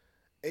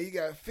 And you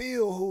got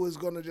Phil, who is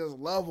gonna just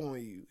love on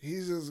you.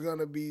 He's just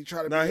gonna be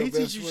trying to be your best friend.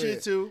 He teach you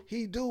shit too.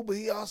 He do, but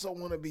he also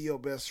want to be your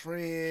best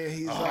friend.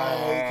 He's like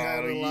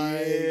kind of like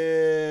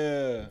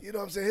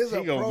saying? His He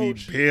approach. gonna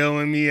be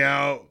bailing me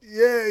out.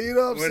 Yeah, you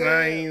know what I'm When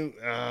saying?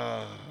 I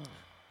ain't.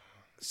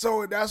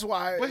 So that's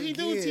why. But he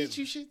do again, teach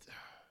you shit.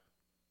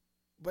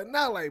 But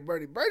not like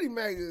Bernie. Bernie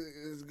Mac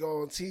is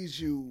going to teach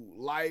you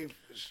life.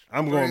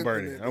 I'm going strength,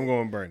 Bernie. I'm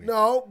going Bernie.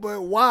 No,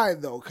 but why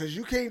though? Because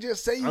you can't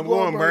just say I'm going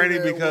going Bernie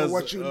with because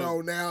what you of-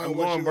 know now. I'm and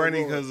what going you Bernie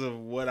gonna go. because of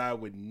what I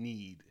would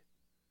need.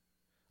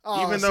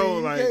 Oh, even see, though,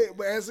 you like- can't-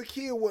 but as a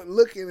kid,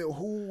 looking at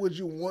who would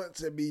you want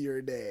to be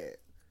your dad?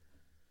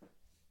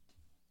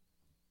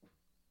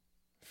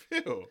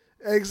 Phil.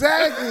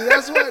 Exactly.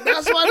 That's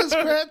why this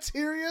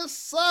criteria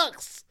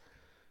sucks.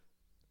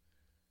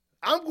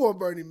 I'm going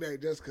Bernie Mac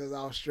just because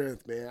our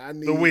strength, man. I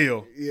need The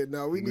wheel. Yeah,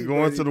 no, we We need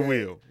going Bernie to the Mac.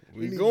 wheel.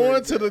 We need going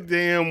Bernie to the Mac.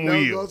 damn Don't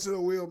wheel. go to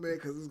the wheel, man,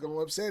 because it's gonna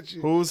upset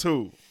you. Who's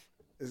who?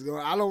 It's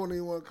gonna. I don't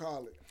even want to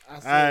call it. I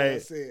said. All right. I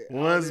said. I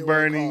don't One's even wanna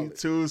Bernie, call it.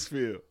 two's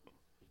Phil.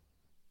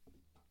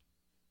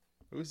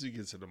 Who's you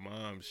get to the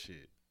mom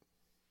shit?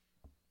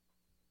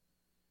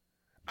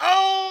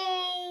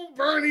 Oh,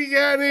 Bernie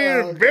got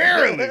in Okay.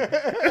 barely.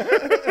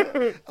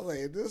 I'm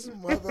like, this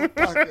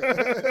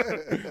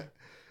motherfucker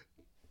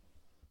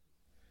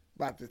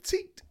about to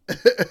teat.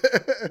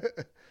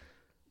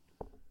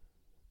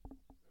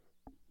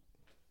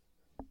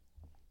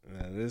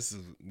 Now,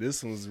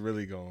 this one's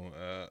really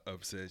gonna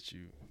upset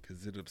you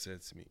because it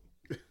upsets me.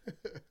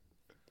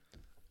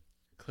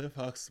 Cliff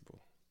Huxtable,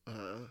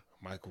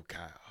 Michael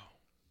Kyle.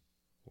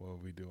 What are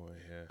we doing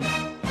here?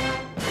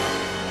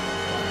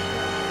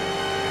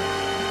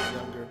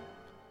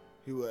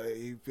 Younger,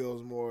 he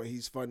feels more.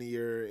 He's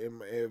funnier.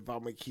 If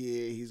I'm a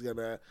kid,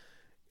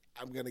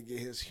 I'm gonna get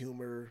his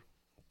humor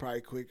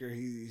probably quicker.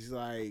 He's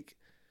like,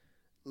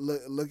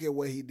 look at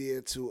what he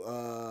did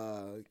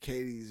to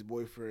Katie's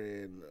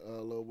boyfriend,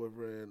 little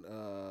boyfriend.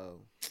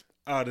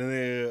 Oh,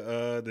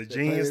 the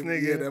genius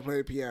nigga. Yeah, that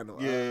played piano.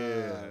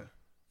 Yeah.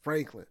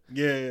 Franklin.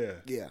 Yeah.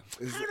 Yeah.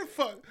 How the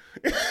fuck?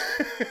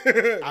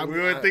 I'm- we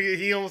were thinking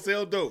he don't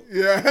sell dope.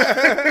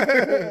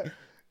 Yeah.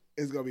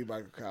 It's gonna be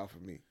Michael Kyle for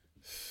me.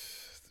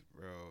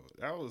 Bro,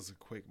 that was a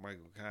quick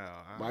Michael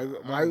Kyle.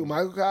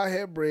 Michael Kyle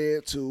had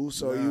bread too,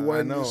 so you I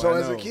wouldn't. know, so I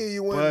as a know. kid,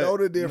 you wouldn't But know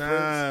the difference.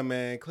 Nah,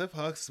 man, Cliff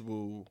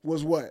Huxtable,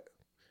 Was what?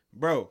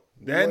 bro,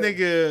 that What?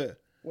 nigga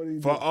What did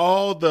he for do?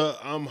 all the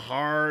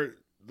hard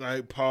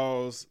like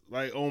pause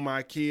like on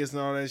my kids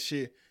and all that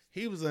shit.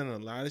 He was letting a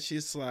lot of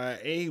shit slide,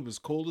 and he was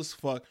cool as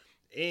fuck,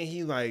 and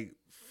he like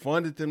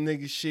funded them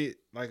niggas shit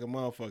like a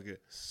motherfucker.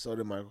 So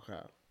did Michael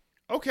Kyle.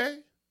 Okay,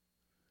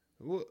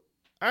 well,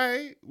 all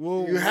right,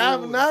 well, You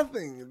have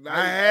nothing.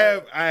 I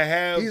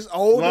have. He's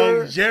older.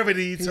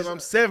 Longevity till He's- I'm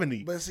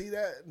 70. But see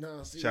that?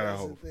 No, see Shout out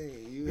that's the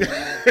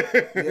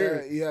Hope.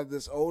 thing. You have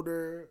this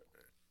older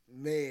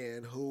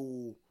man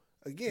who,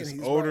 again, This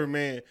he's older right.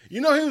 man.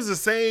 You know, he was the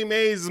same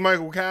age as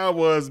Michael Kyle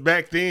was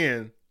back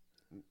then.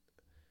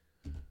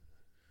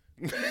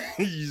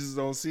 You just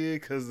don't see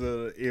it because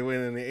it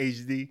went in the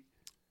HD.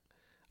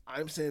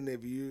 I'm saying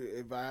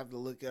if I have to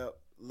look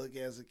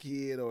as a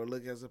kid or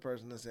look as a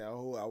person and say, oh,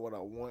 who would I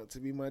want to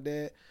be my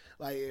dad?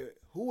 Like,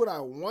 who would I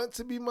want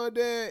to be my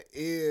dad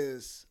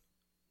is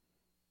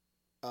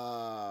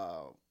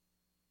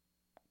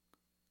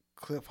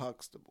Cliff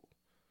Huxtable.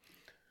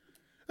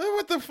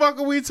 What the fuck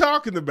are we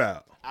talking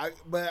about?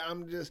 But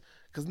I'm just,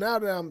 because now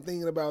that I'm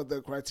thinking about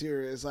the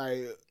criteria, it's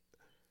like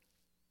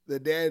the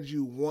dad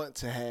you want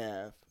to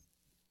have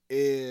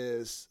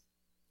is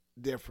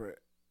different.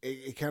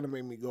 It kind of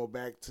made me go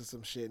back to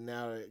some shit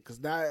now,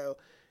 because now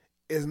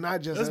it's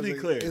not just. Let's as be a-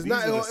 clear. It's These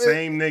not are the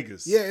same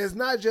niggas. Yeah, it's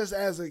not just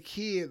as a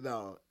kid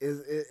though.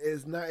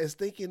 It's not. It's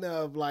thinking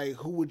of like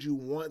who would you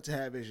want to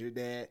have as your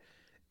dad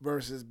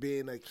versus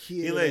being a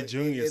kid. He let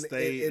Junior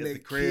stay in at a the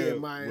kid crib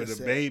with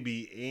mindset. a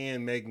baby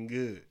and making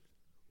good.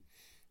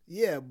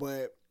 Yeah,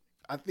 but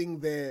I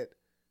think that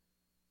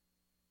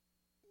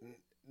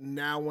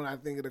now when I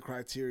think of the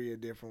criteria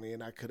differently,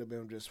 and I could have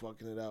been just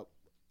fucking it up,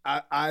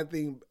 I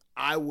think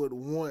I would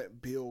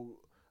want Bill.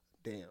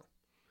 Damn.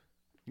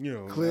 You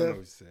know, I know Cliff what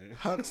you're saying.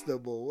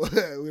 Huxtable.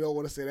 We don't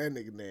want to say that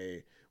nigga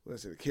name. We want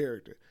to say the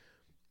character.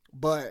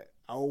 But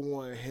I would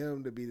want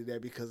him to be the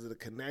dad because of the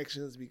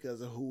connections, because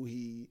of who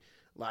he,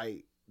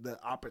 like,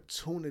 the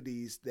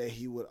opportunities that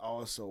he would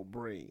also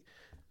bring.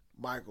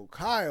 Michael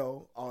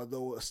Kyle,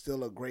 although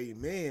still a great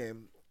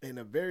man and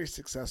a very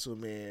successful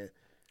man,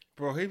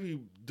 Bro, he be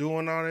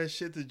doing all that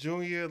shit to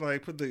Junior.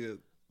 Like, put the...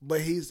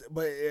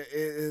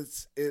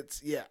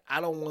 it's yeah,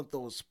 I don't want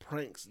those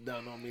pranks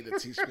done on me to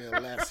teach me a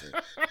lesson.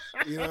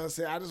 You know what I'm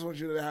saying? I just want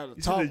you to have to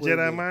You talk see the with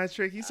Jedi me. mind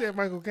trick? He said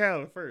Michael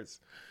Kyle at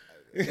first.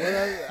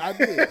 Well, I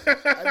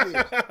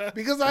did.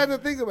 Because I had to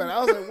think about it. I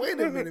was like, wait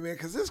a minute, man,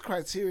 because this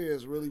criteria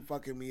is really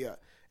fucking me up.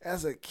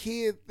 As a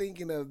kid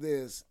thinking of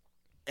this,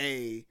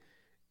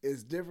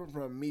 is different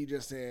from me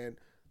just saying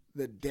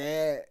the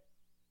dad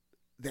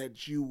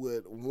that you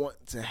would want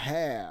to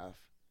have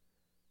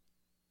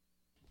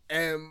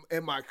and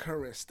in my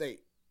current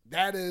state.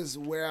 That is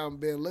where I'm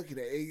been looking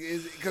at.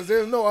 Because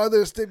there's no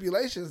other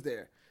stipulations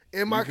there.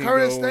 In my You can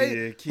current go when state,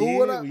 you're a who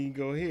would kid, I... we can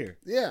go here.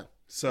 Yeah.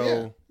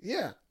 So-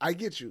 yeah, I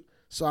get you.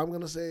 So I'm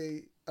gonna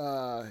say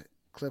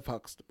Cliff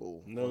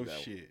Huxtable. No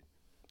shit.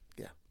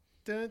 Yeah.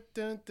 Dun,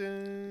 dun,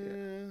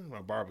 dun.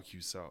 My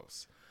barbecue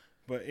sauce.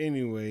 But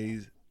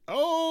anyways,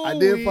 I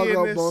did fuck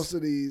up most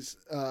of these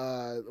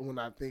when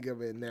I think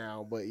of it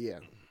now, but yeah.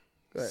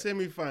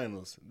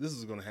 Semifinals. This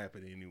is gonna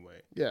happen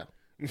anyway. Yeah.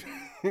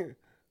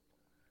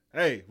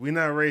 Hey, we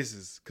not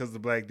racist because the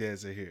black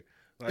dads are here.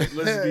 Like,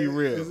 let's be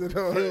real.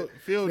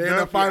 Phil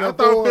Duffy. I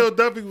thought Phil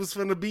Duffy was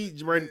finna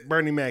beat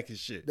Bernie Mac and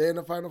shit. They in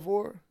the Final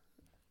Four?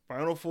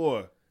 Final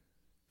Four.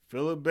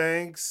 Phillip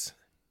Banks.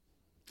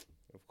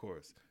 Of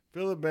course.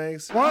 Phillip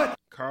Banks. What?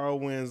 Carl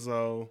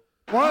Winslow.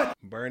 What?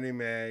 Bernie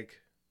Mac.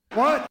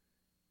 What?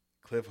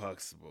 Cliff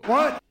Huxtable.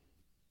 What?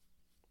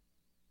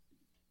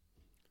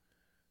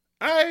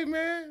 All right,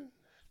 man.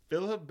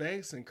 Phillip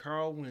Banks and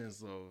Carl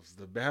Winslow's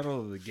The Battle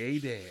of the Gay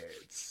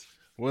Dads.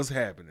 What's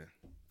happening?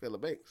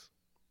 Phillip Banks.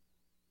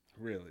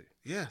 Really?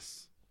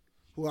 Yes.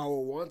 Who I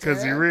would want to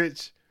because he's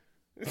rich.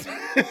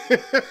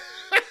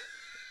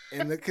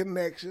 And the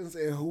connections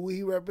and who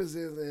he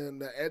represents and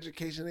the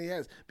education he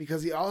has.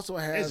 Because he also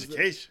has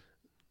education.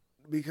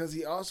 Because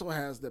he also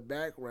has the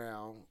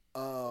background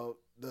of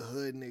the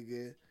hood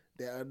nigga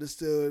that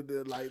understood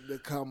the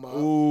come up.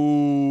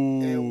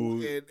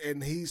 Ooh.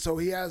 And he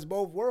has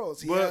both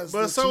worlds. He has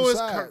but the so two is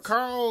sides.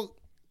 Carl.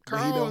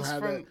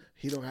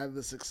 He don't have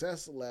the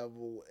success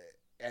level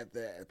at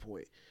that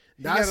point.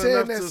 Not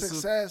saying that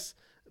success.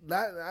 And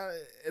I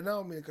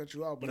don't mean to cut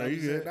you off, but I'm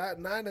saying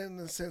not in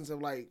the sense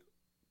of like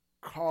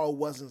Carl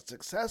wasn't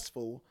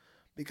successful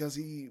because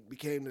he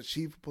became the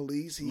chief of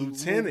police.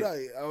 Lieutenant.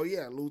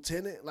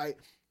 Lieutenant. Like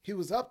he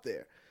was up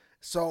there.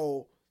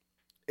 So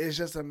it's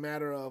just a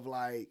matter of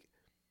like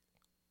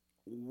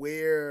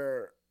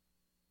where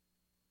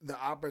the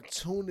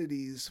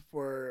opportunities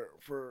for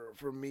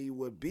me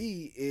would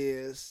be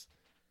is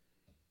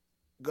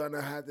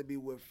gonna have to be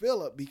with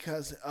Phillip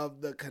because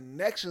of the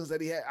connections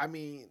that he had. I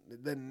mean,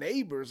 the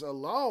neighbors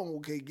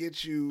alone could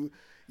get you.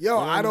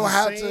 I don't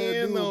have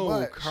to do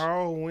much.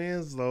 Carl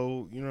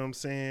Winslow, you know what I'm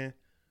saying?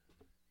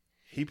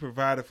 He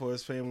provided for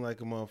his family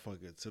like a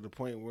motherfucker to the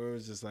point where it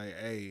was just like,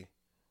 hey,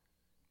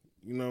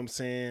 you know what I'm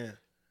saying?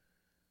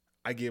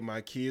 I get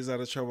my kids out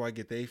of trouble. I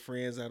get their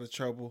friends out of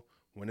trouble.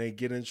 When they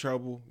get in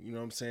trouble, you know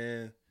what I'm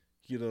saying?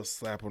 You get a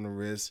slap on the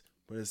wrist.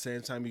 But at the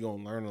same time, you're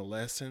going to learn a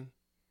lesson.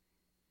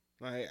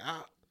 Like,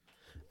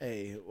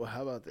 hey, well,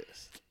 how about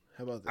this?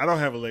 I don't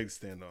have a leg to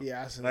stand on.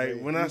 Yeah,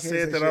 when I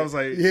said that, I was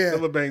like,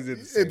 Phillip Banks did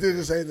the same thing. It did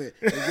the same thing.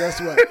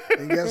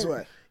 And guess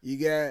what? You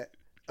got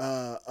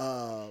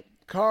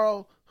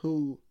Carl,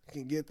 who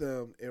can get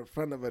them in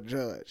front of a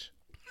judge.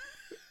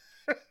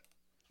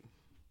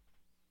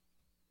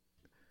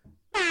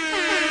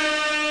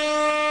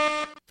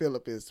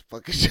 Phillip is the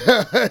fucking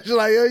judge.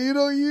 Like,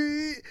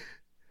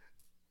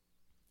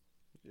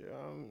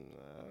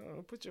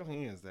 put your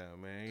hands down,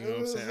 man. You know what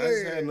I'm saying? I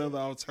just had another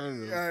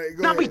alternative. Right,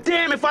 now be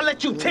damned if I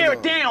let you tear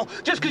it down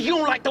just because you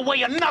don't like the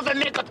way another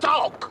nigga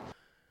talk.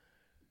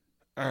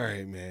 All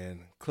right,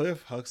 man.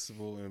 Cliff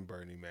Huxtable and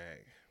Bernie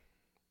Mac.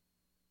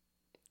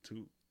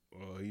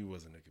 Well, he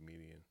wasn't a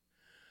comedian.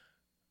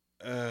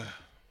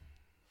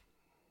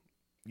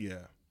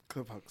 Yeah.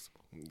 Cliff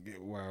Huxtable.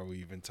 Why are we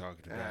even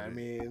talking about it? I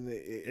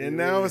mean,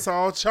 now it's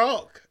all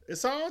chalk.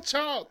 It's all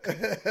chalk.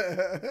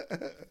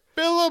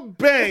 Phillip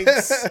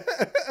Banks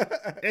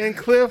and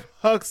Cliff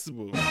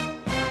Huxtable.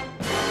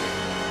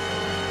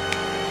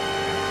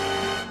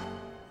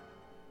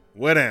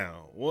 What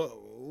now?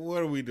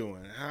 What are we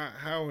doing?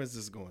 How is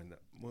this going?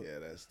 Yeah,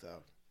 that's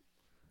tough.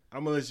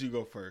 I'm gonna let you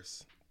go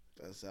first.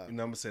 That's tough. And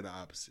I'm gonna say the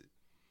opposite.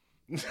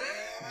 just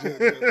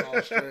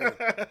all straight.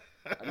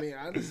 I mean,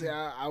 honestly,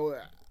 I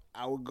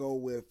would go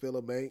with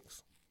Phillip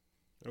Banks.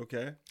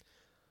 Okay.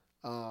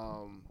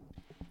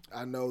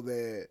 I know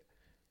that.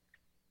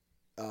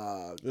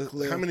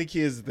 Cliff, how many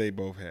kids did they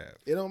both have?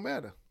 It don't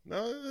matter.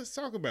 No, let's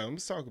talk about it.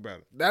 Let's talk about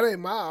it. That ain't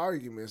my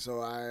argument.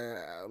 So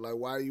I like.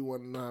 Why do you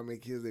want to know how many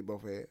kids they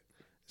both had?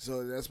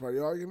 So that's part of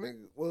your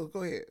argument. Well,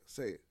 go ahead,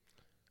 say it.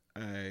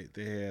 All right,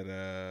 they had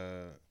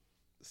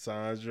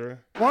Sandra.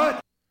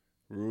 What?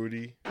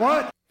 Rudy.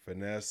 What?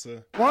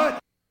 Vanessa. What?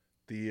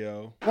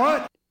 Theo.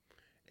 What?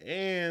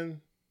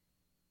 And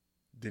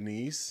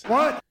Denise.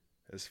 What?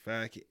 That's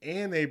fact.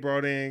 And they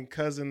brought in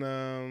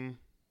cousin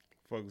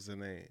what was her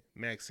name?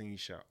 Maxine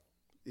Shaw.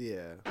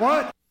 Yeah.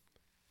 What?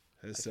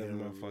 That's 7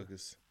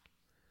 motherfuckers.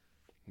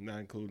 Not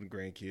including the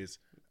grandkids.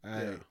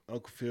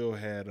 Uncle Phil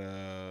had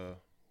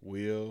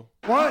Will.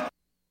 What?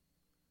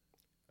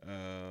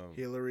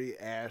 Hillary,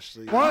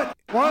 Ashley. What?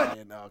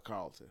 And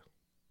Carlton.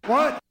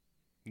 What?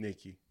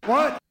 Nikki.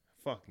 What?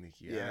 Fuck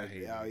Nikki. Yeah. I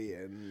hate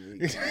him.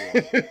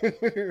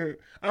 Yeah.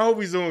 I hope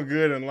he's doing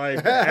good in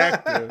life.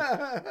 Active.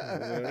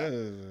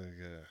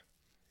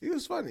 He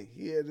was funny.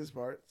 He had his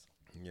parts.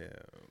 Yeah.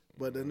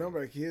 But the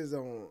number of kids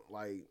don't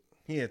like.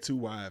 He had 2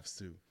 wives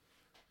too.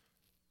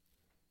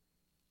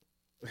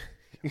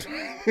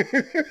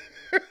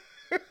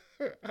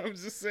 I'm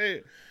just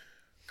saying.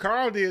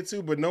 Carl did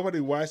too, but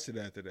nobody watched it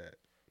after that.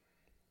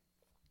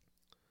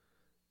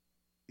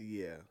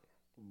 Yeah.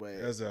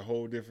 But that's a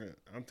whole different.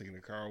 I'm thinking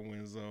of Carl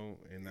Winslow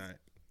and not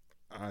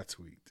I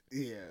tweaked.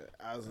 Yeah,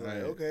 I was like,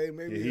 Right. okay,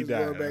 maybe Yeah, he he's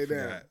died. going I back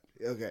down.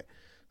 forgot. Okay,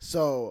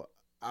 so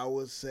I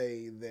would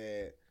say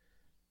that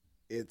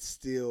it's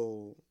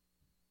still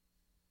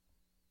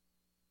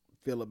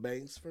Phillip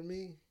Banks for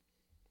me.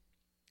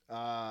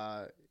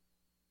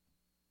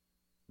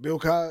 Bill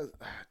Cosby.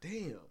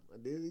 Damn, I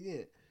did it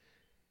again.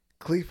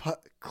 Cliff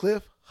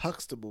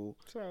Huxtable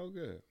It's all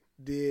good.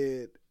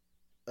 did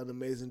an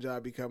amazing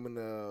job becoming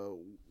a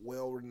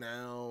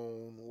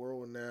world-renowned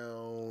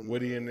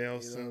Woody and you know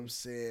Nelson. what I'm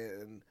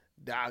saying,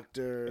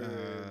 doctor.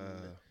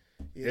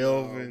 You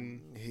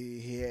Elvin. know,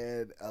 he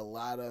had a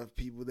lot of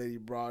people that he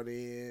brought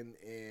in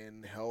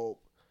and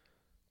helped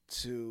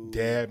to.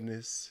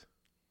 Dabness.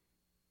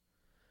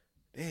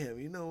 Damn,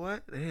 you know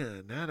what?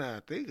 Damn, now that I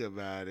think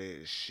about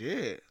it,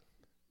 shit.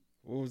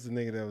 What was the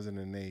nigga that was in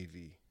the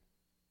Navy?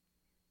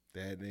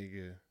 That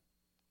nigga.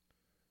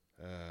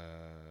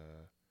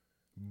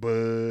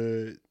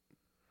 Bud.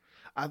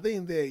 I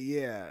think that,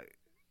 yeah,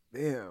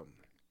 damn,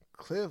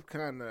 Cliff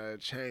kind of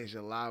changed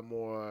a lot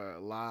more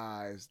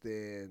lives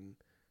than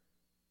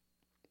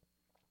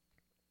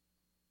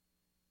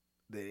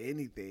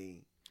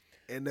anything.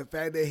 And the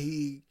fact that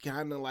he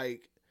kind of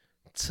like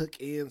took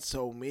in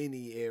so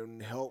many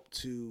and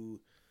helped to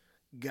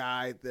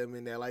guide them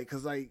in that, like,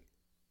 because like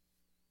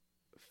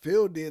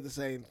Phil did the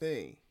same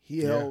thing. He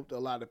helped a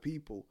lot of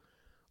people,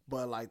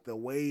 but like the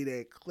way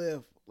that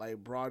Cliff like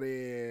brought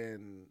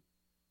in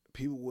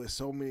people with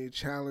so many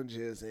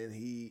challenges, and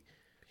he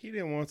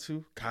didn't want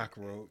to.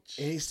 Cockroach.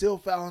 he still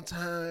found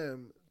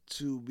time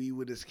to be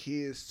with his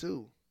kids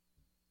too.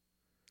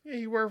 Yeah,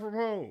 he worked from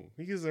home.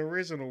 He's an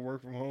original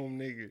work from home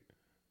nigga.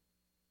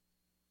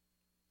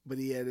 But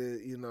he had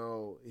he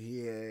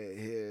had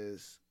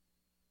his,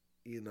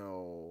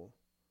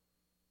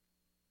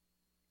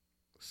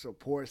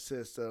 support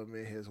system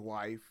and his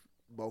wife.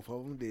 Both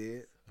of them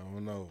did. I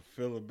don't know.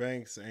 Phillip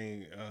Banks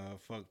ain't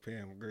fuck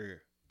Pam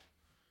Grier.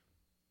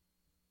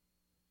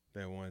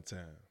 That one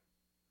time.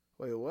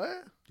 Wait,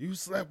 what? You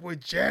slept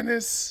with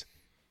Janice?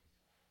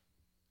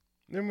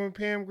 Remember when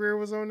Pam Grier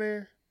was on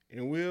there?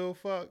 And Will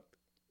fucked?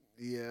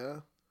 Yeah.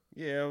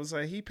 Yeah, I was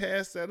like, he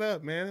passed that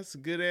up, man. That's a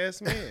good ass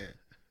man.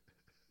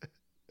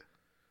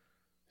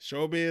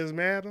 Showbiz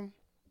madam.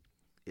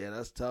 Yeah,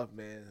 that's tough,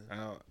 man.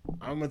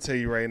 I'm gonna tell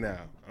you right now.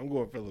 I'm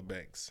going Phillip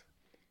Banks.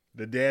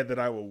 The dad that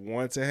I would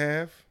want to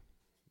have.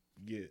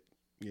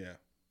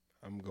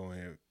 I'm going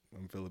here.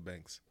 I'm Phillip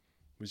Banks.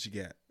 What you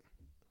got?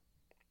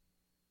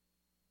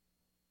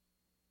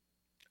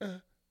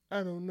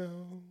 I don't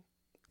know.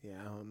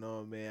 Yeah, I don't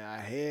know,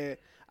 man.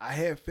 I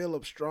had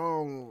Phillip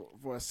strong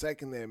for a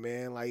second there,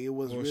 man. Like it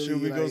was really.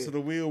 Should we go like, to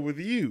the wheel with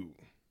you?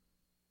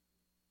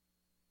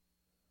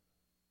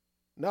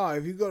 No,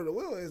 if you go to the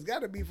wheel, it's got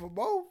to be for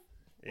both.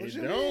 What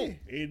you mean?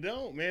 It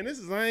don't, man. This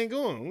is I ain't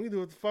going. We do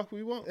what the fuck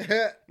we want.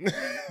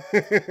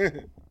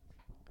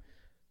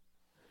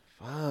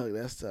 Fuck,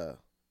 that's tough.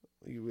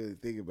 When you really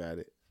think about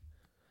it.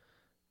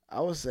 I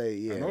would say,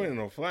 yeah. I know ain't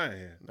no flying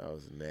here. No,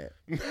 it's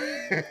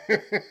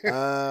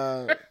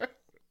not.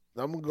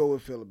 I'm gonna go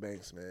with Phillip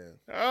Banks, man.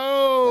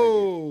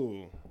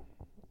 Oh,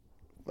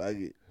 Fuck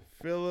it.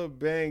 Phillip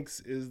Banks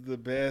is the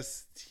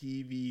best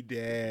TV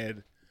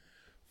dad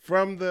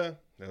from the.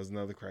 That was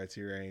another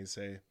criteria I ain't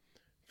say.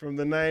 From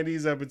the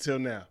 90s up until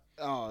now.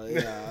 Oh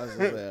yeah, I was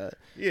bad.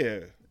 Yeah.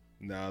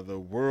 Now the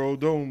world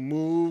don't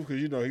move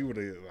because he would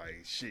have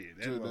like shit.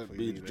 That motherfucker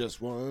Be need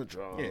just one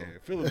draw. Yeah,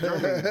 Philip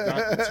Drummond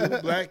adopted 2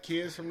 black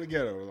kids from the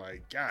ghetto.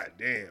 Like, god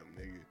damn,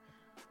 nigga.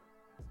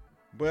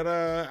 But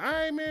all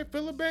right, man,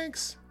 Phillip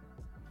Banks,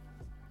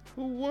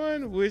 who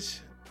won? Which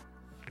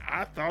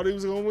I thought he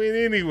was gonna win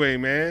anyway,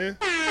 man.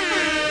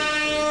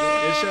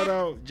 And shout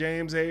out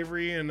James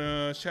Avery and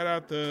shout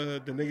out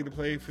the nigga that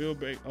played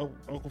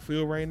Uncle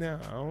Phil right now.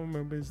 I don't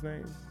remember his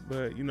name,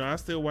 but I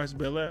still watch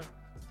Bel Air.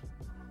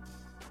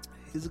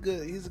 He's a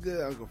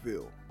good Uncle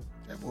Phil.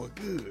 That boy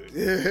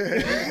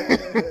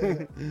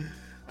good.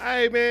 All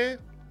right, man.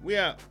 We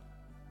out.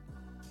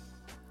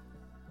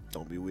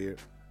 Don't be weird.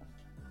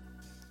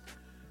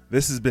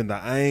 This has been the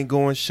I Ain't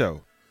Going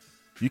Show.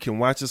 You can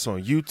watch us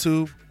on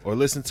YouTube or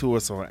listen to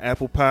us on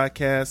Apple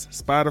Podcasts,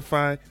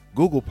 Spotify,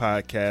 Google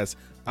Podcasts,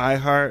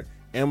 iHeart,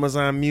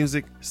 Amazon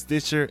Music,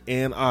 Stitcher,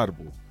 and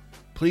Audible.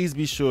 Please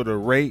be sure to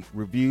rate,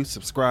 review,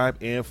 subscribe,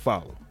 and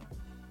follow.